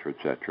 et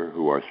cetera,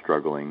 who are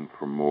struggling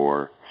for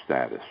more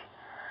status.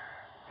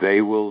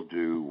 They will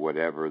do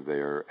whatever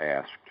they're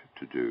asked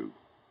to do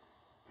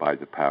by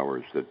the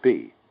powers that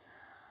be.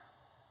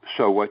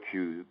 So what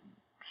you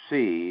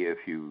see, if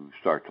you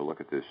start to look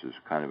at this, is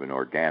kind of an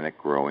organic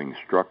growing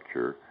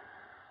structure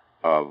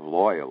of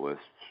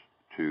loyalists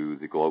to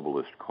the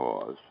globalist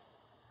cause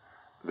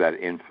that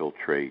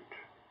infiltrate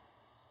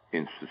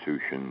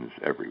institutions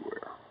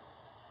everywhere.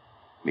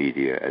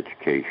 Media,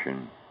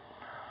 education,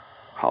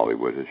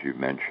 Hollywood, as you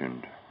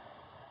mentioned,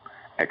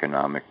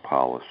 economic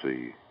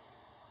policy,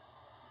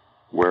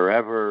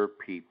 wherever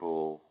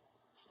people,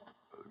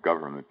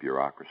 government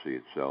bureaucracy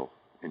itself,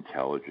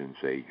 intelligence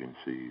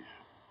agencies.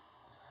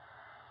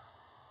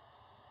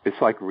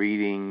 It's like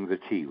reading the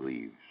tea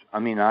leaves. I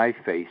mean, I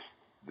faced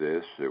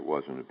this. It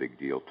wasn't a big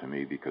deal to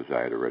me because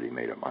I had already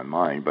made up my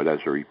mind. But as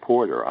a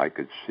reporter, I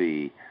could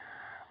see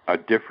a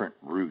different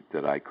route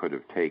that I could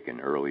have taken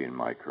early in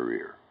my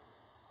career.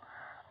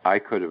 I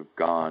could have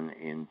gone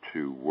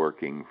into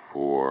working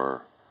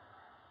for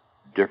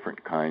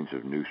different kinds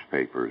of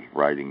newspapers,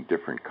 writing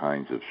different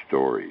kinds of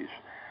stories,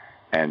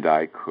 and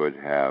I could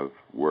have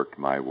worked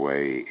my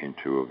way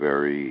into a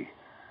very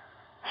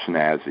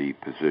snazzy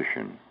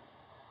position,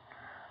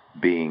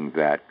 being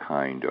that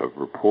kind of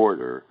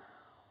reporter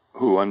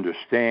who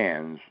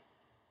understands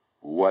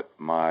what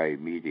my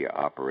media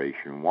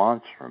operation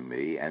wants from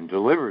me and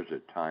delivers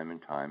it time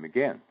and time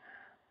again,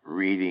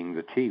 reading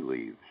the tea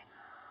leaves.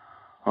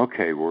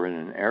 Okay, we're in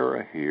an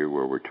era here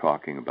where we're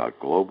talking about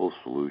global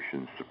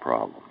solutions to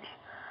problems.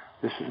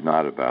 This is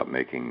not about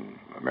making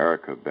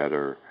America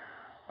better.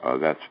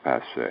 That's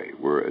passé.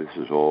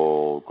 This is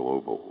all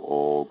global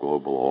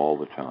all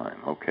the time.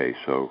 Okay,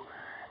 so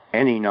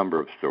any number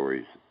of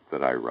stories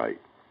that I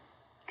write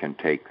can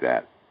take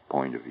that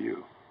point of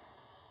view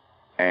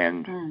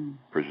and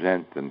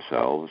present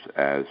themselves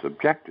as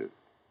objective.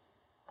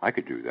 I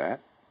could do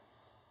that.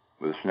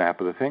 With a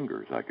snap of the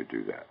fingers, I could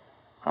do that.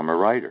 I'm a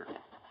writer.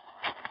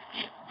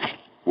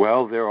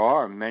 Well, there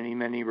are many,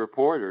 many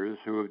reporters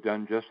who have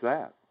done just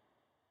that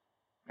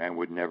and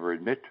would never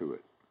admit to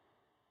it.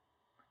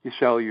 You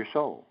sell your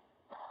soul.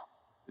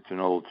 It's an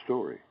old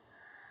story.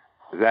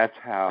 That's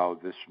how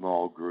this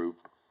small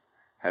group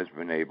has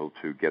been able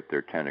to get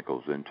their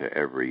tentacles into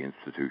every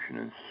institution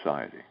in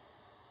society.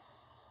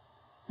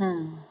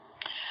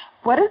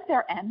 What is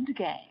their end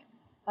game?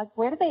 Like,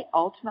 where do they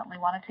ultimately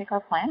want to take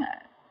our planet?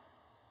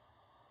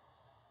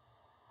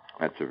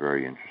 That's a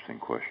very interesting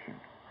question.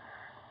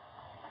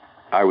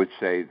 I would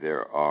say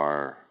there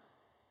are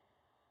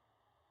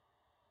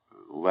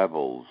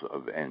levels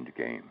of end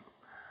game,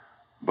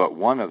 but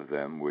one of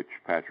them, which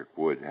Patrick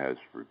Wood has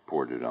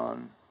reported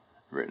on,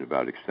 written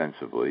about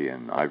extensively,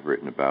 and I've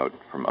written about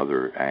from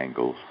other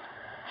angles,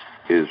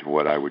 is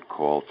what I would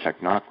call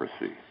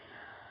technocracy.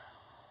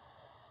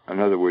 In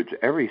other words,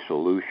 every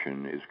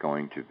solution is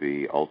going to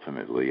be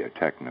ultimately a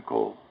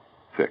technical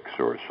fix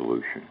or a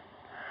solution,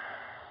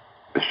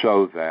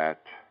 so that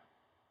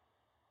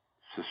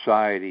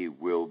society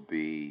will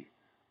be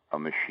a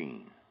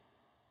machine.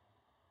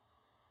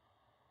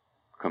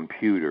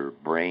 Computer,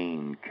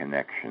 brain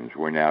connections.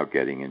 We're now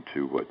getting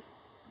into what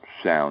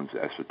sounds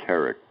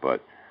esoteric,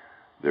 but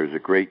there's a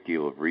great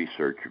deal of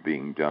research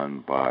being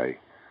done by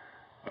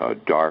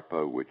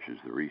DARPA, which is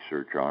the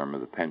research arm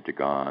of the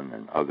Pentagon,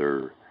 and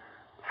other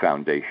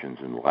foundations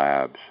and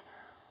labs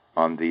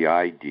on the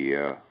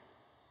idea.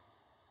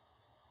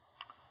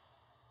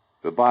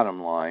 The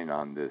bottom line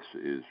on this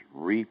is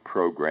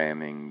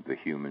reprogramming the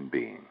human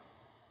being.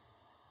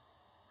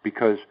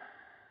 Because,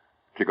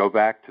 to go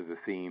back to the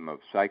theme of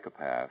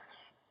psychopaths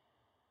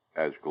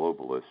as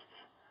globalists,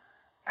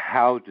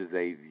 how do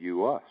they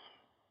view us?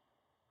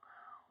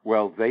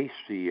 Well, they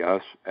see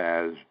us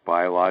as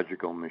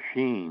biological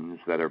machines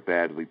that are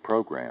badly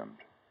programmed,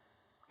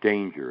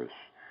 dangerous,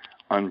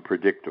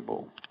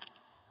 unpredictable,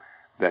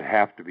 that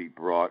have to be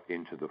brought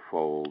into the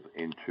fold,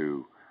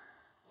 into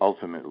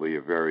ultimately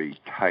a very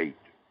tight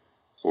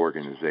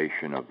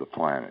organization of the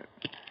planet.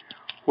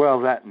 Well,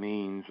 that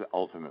means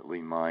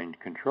ultimately mind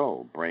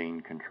control,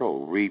 brain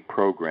control,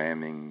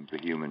 reprogramming the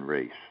human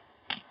race.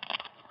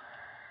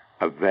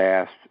 A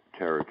vast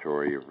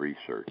territory of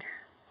research.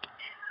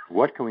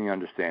 What can we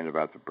understand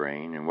about the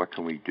brain, and what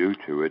can we do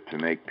to it to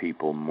make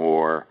people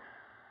more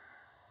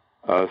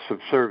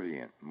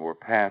subservient, more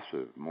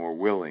passive, more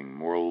willing,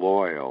 more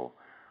loyal,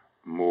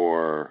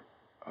 more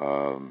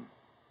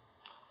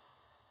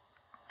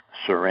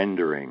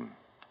surrendering,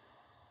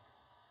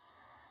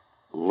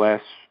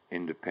 less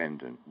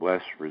independent,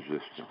 less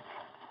resistant?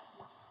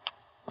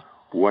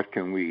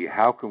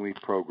 How can we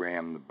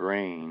program the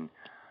brain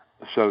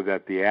so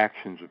that the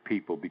actions of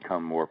people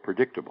become more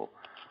predictable?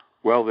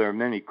 Well, there are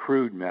many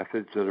crude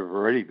methods that have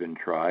already been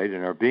tried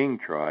and are being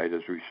tried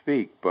as we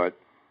speak, but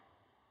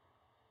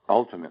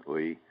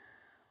ultimately,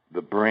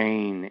 the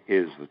brain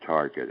is the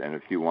target. And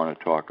if you want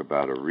to talk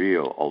about a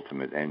real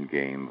ultimate end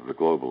game of the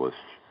globalists,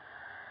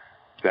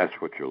 that's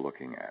what you're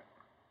looking at.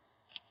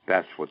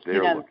 That's what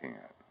they're looking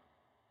at.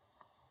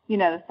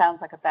 This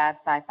sounds like a bad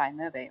sci-fi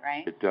movie,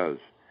 right? It does.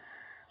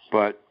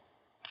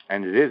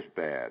 And it is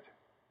bad,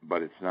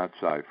 but it's not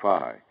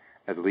sci-fi,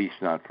 at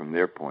least not from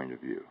their point of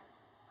view.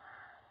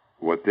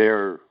 What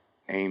they're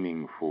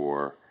aiming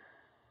for,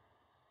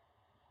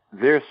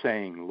 they're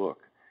saying, look,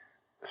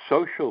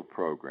 social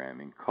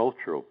programming,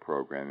 cultural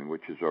programming,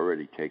 which is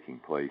already taking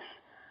place,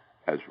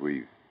 as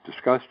we've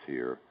discussed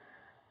here,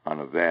 on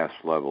a vast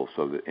level,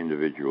 so that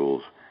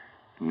individuals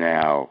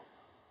now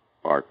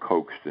are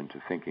coaxed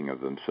into thinking of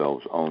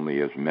themselves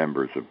only as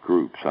members of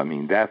groups. I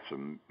mean, that's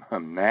a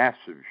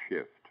massive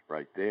shift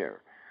right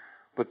there.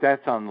 But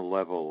that's on the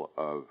level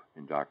of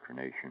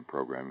indoctrination,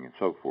 programming, and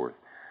so forth.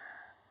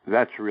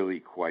 That's really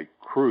quite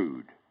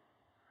crude.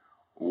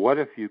 What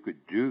if you could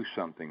do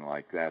something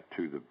like that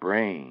to the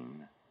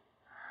brain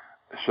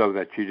so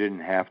that you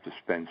didn't have to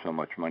spend so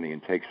much money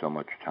and take so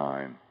much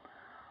time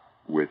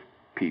with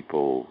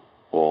people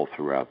all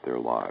throughout their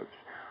lives?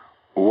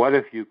 What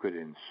if you could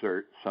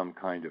insert some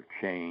kind of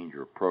change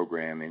or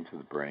program into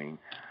the brain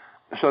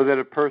so that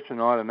a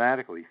person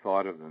automatically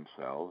thought of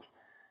themselves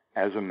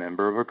as a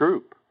member of a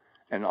group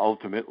and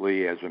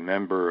ultimately as a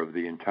member of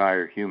the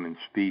entire human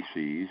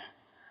species,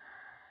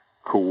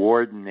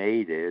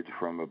 coordinated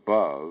from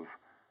above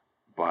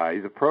by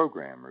the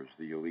programmers,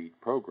 the elite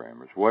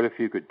programmers? What if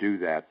you could do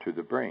that to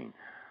the brain?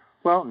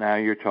 Well, now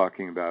you're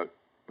talking about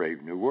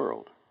Brave New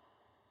World.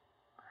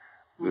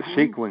 The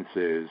sequence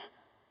is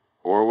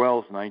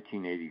Orwell's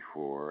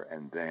 1984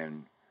 and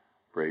then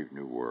Brave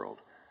New World.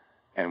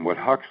 And what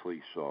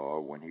Huxley saw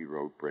when he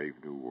wrote Brave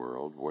New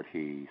World, what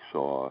he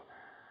saw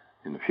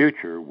in the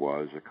future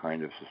was a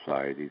kind of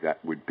society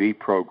that would be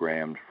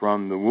programmed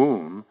from the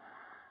womb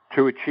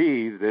to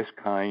achieve this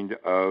kind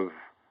of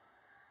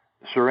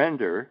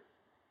surrender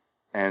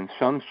and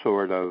some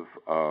sort of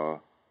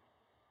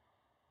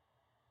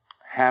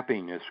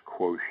happiness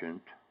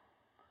quotient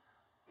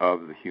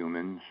of the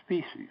human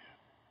species.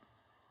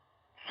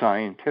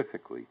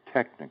 scientifically,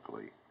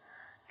 technically,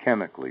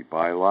 chemically,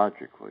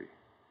 biologically.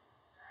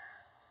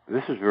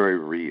 This is very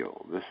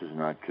real. This is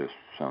not just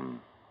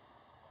some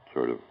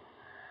sort of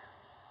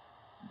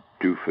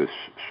doofus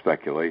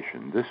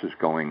speculation. This is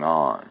going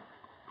on.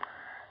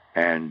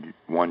 And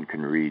one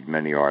can read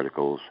many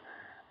articles.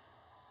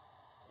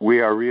 We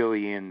are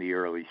really in the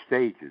early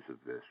stages of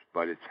this,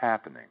 but it's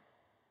happening.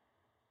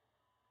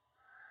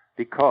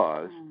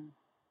 Because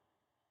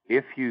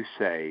if you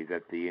say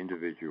that the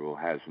individual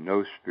has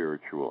no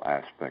spiritual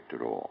aspect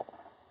at all,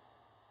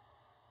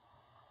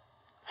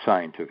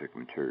 scientific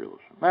materialism,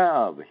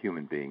 well, the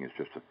human being is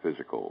just a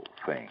physical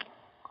thing.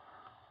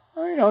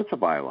 It's a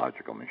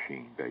biological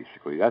machine,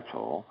 basically, that's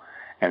all.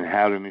 And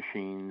how do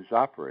machines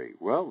operate?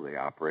 Well, they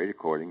operate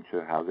according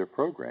to how they're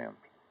programmed.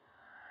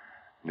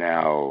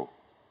 Now,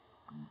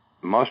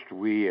 must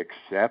we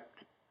accept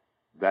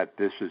that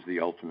this is the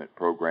ultimate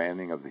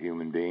programming of the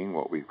human being,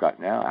 what we've got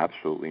now?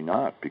 Absolutely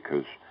not,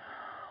 because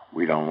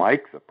we don't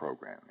like the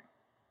programming.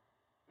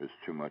 There's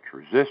too much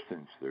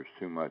resistance. There's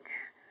too much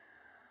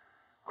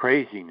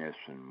craziness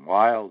and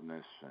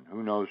wildness and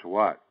who knows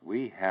what.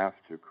 We have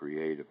to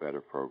create a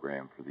better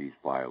program for these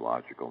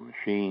biological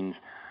machines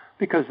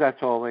because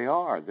that's all they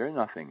are. They're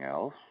nothing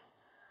else.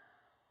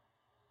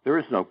 There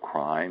is no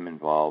crime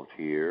involved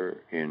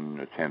here in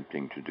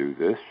attempting to do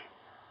this.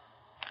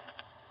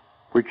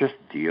 We're just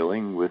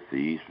dealing with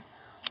these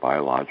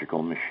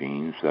biological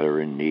machines that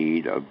are in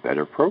need of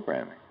better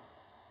programming.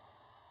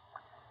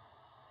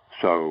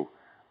 So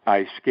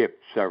I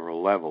skipped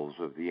several levels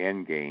of the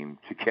end game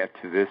to get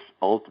to this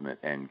ultimate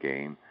end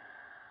game,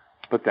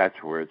 but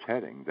that's where it's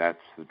heading.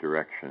 That's the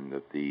direction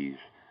that these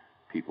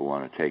people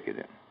want to take it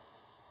in.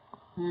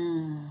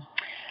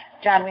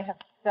 John, we have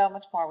so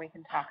much more we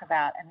can talk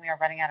about, and we are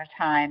running out of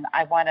time.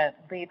 I want to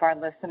leave our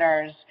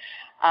listeners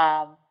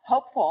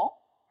hopeful,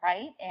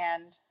 right,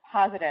 and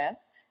positive,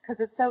 because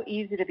it's so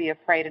easy to be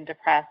afraid and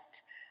depressed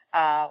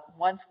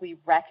once we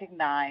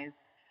recognize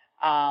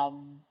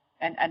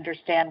and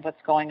understand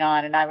what's going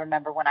on. And I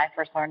remember when I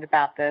first learned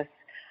about this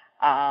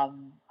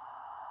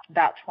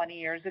about 20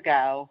 years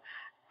ago,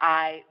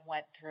 I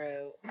went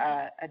through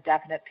a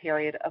definite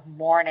period of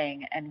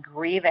mourning and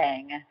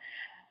grieving.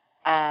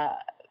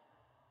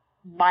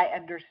 My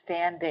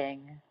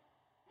understanding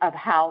of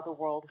how the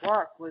world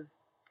worked was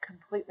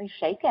completely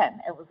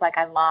shaken. It was like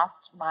I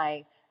lost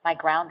my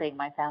grounding,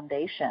 my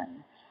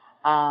foundation.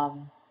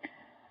 And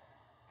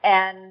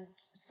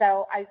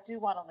so I do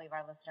want to leave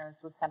our listeners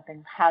with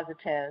something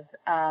positive.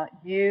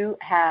 You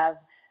have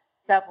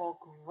several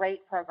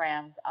great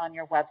programs on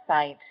your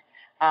website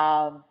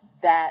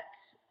that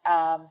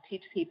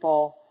teach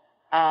people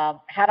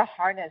how to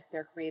harness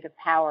their creative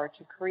power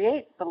to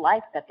create the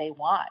life that they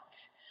want.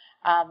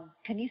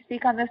 Can you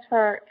speak on this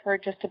for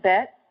just a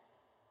bit?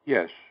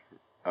 Yes,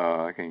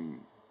 I can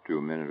do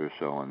a minute or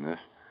so on this.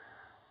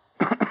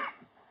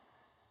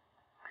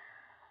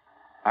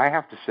 I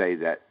have to say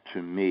that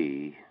to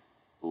me,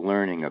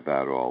 learning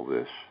about all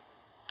this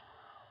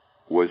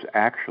was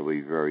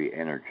actually very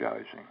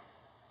energizing,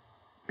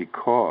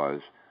 because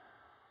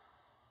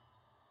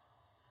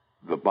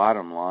the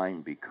bottom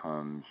line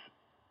becomes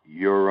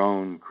your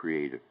own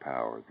creative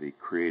power, the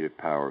creative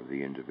power of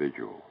the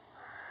individual.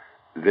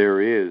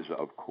 There is,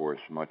 of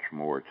course, much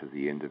more to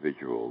the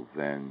individual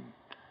than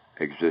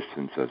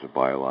existence as a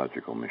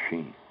biological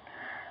machine.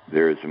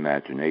 There is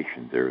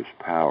imagination, there is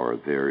power,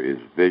 there is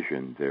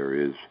vision, there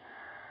is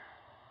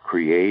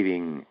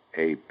creating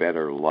a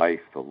better life,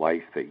 the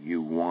life that you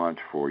want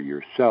for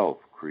yourself,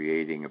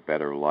 creating a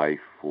better life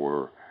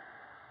for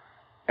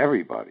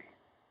everybody.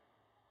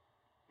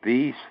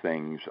 These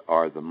things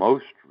are the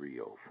most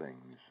real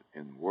things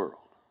in the world.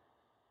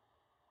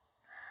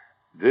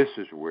 This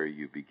is where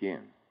you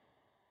begin.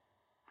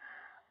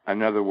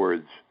 In other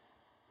words,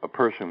 a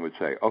person would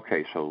say,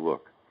 okay, so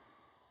look,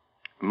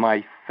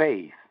 my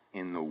faith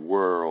in the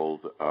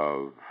world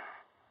of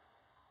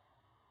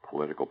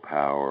political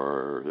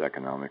power,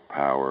 economic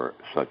power,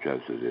 such as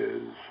it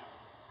is,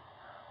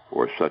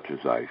 or such as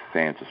I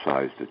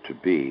fantasized it to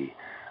be,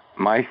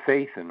 my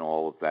faith in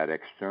all of that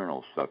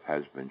external stuff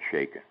has been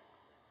shaken.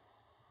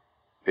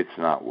 It's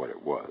not what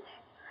it was.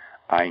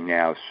 I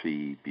now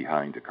see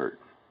behind the curtain.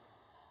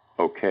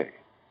 Okay.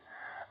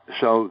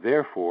 So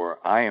therefore,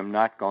 I am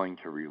not going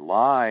to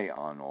rely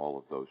on all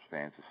of those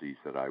fantasies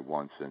that I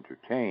once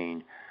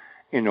entertained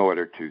in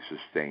order to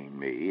sustain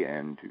me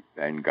and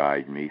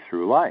guide me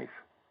through life.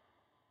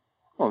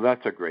 Well,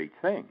 that's a great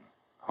thing.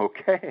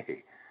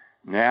 Okay.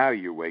 Now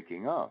you're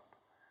waking up.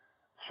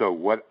 So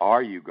where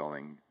are you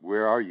going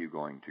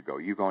to go?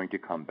 You're going to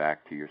come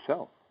back to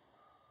yourself.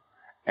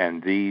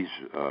 And these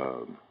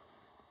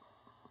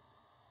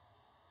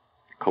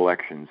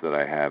collections that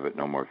I have at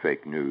No More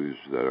Fake News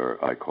that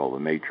I call the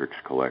Matrix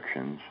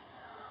collections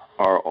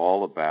are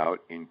all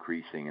about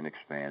increasing and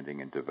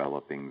expanding and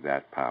developing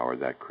that power,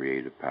 that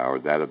creative power,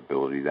 that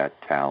ability,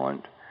 that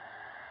talent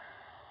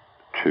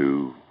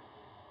to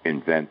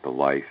invent the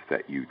life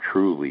that you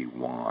truly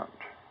want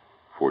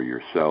for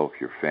yourself,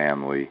 your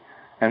family,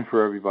 and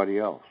for everybody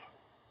else.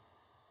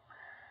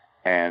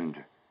 And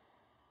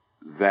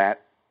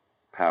that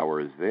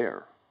power is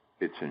there.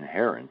 It's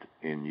inherent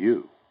in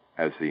you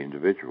as the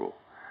individual.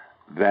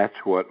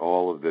 That's what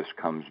all of this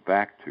comes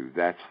back to.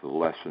 That's the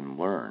lesson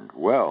learned.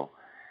 Well,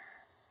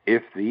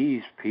 if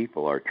these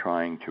people are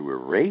trying to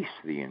erase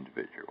the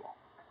individual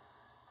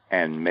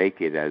and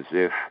make it as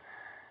if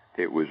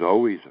it was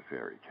always a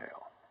fairy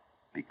tale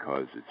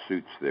because it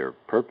suits their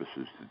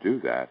purposes to do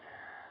that,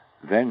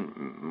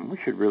 then we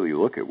should really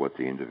look at what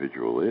the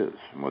individual is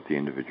and what the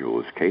individual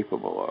is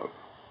capable of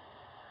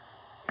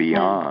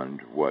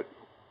beyond what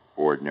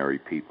ordinary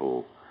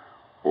people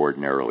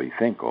ordinarily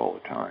think all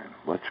the time.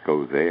 Let's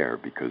go there,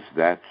 because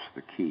that's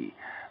the key.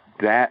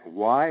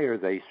 Why are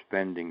they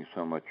spending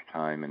so much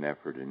time and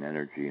effort and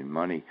energy and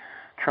money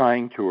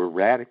trying to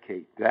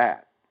eradicate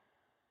that?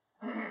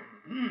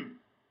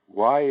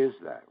 Why is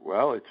that?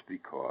 Well, it's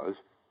because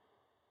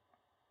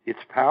it's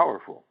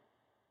powerful.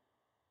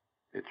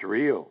 It's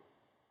real.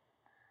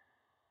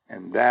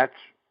 And that's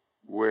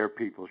where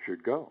people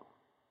should go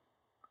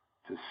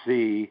to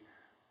see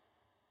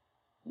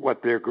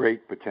what their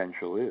great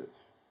potential is.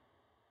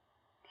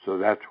 So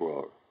that's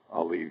where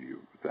I'll leave you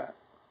with that.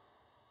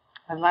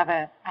 I love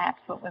it. I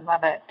absolutely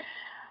love it.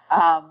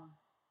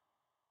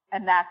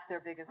 And that's their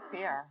biggest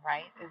fear,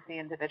 right, is the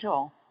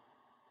individual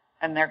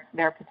and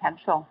their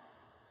potential.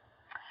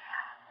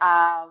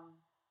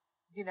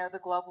 The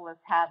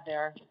globalists have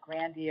their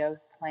grandiose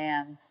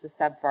plans to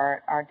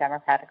subvert our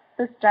democratic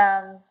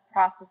systems,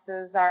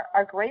 processes,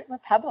 our great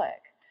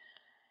republic.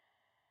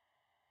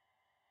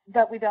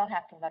 But we don't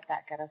have to let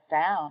that get us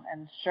down.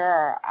 And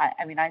sure, I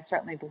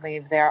certainly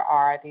believe there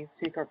are these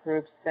secret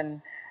groups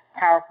and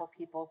powerful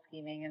people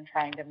scheming and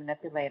trying to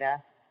manipulate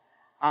us.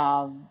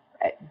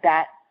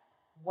 That,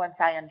 once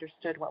I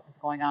understood what was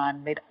going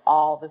on, made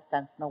all the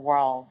sense in the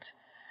world.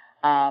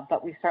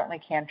 But we certainly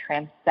can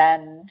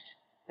transcend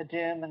the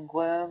doom and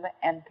gloom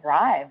and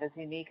thrive as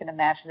unique and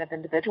imaginative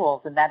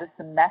individuals. And that is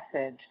the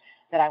message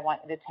that I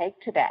want you to take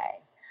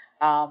today.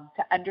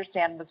 To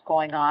understand what's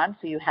going on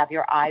so you have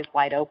your eyes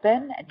wide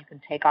open and you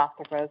can take off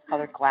the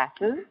rose-colored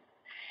glasses,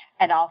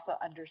 and also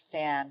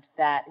understand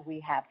that we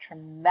have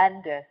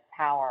tremendous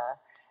power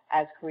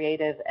as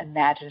creative,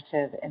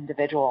 imaginative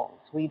individuals.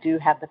 We do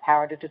have the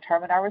power to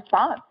determine our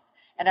response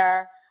and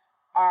our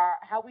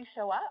how we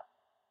show up.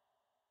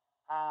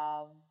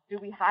 Do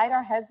we hide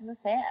our heads in the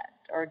sand,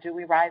 or do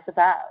we rise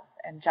above?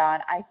 And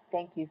John, I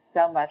thank you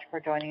so much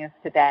for joining us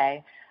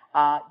today.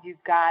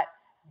 You've got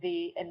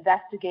the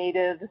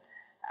investigative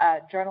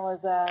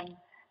journalism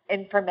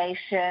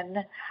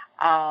information,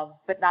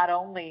 but not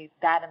only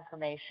that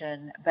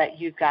information, but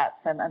you've got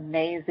some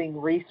amazing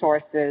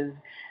resources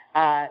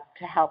to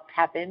help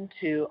tap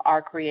into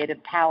our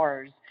creative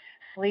powers.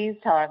 Please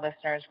tell our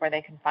listeners where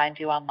they can find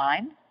you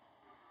online.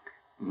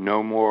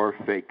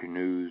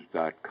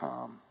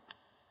 NoMoreFakeNews.com.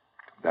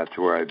 That's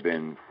where I've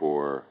been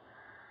for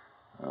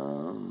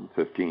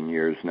 15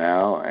 years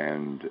now,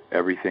 and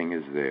everything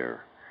is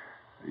there.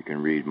 You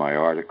can read my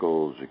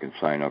articles, you can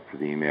sign up for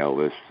the email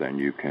list, and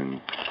you can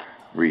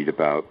read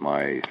about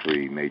my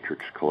 3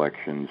 Matrix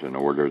collections and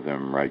order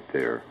them right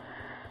there.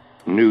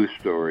 News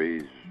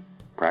stories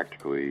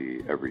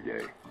practically every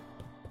day.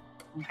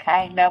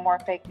 Okay,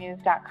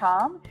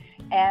 NoMoreFakeNews.com.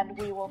 And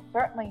we will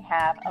certainly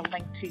have a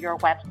link to your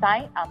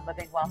website on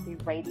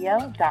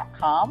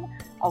LivingWealthyRadio.com,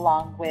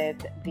 along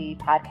with the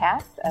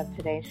podcast of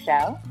today's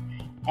show.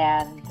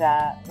 And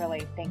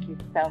really, thank you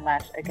so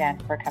much again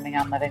for coming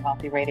on Living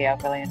Wealthy Radio.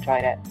 Really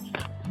enjoyed it.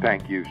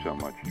 Thank you so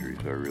much,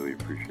 Teresa. I really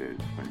appreciate it.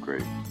 It's been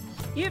great.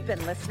 You've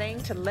been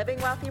listening to Living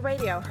Wealthy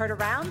Radio, heard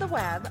around the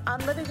web on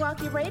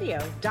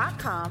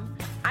LivingWealthyRadio.com,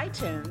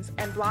 iTunes,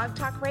 and Blog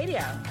Talk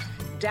Radio.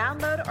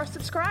 Download or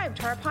subscribe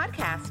to our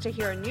podcast to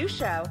hear a new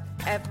show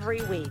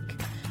every week.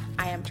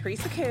 I am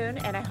Teresa Kuhn,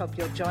 and I hope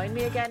you'll join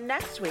me again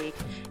next week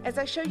as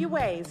I show you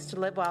ways to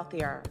live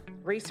wealthier.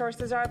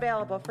 Resources are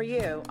available for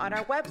you on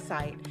our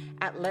website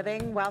at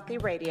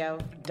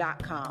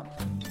LivingWealthyRadio.com.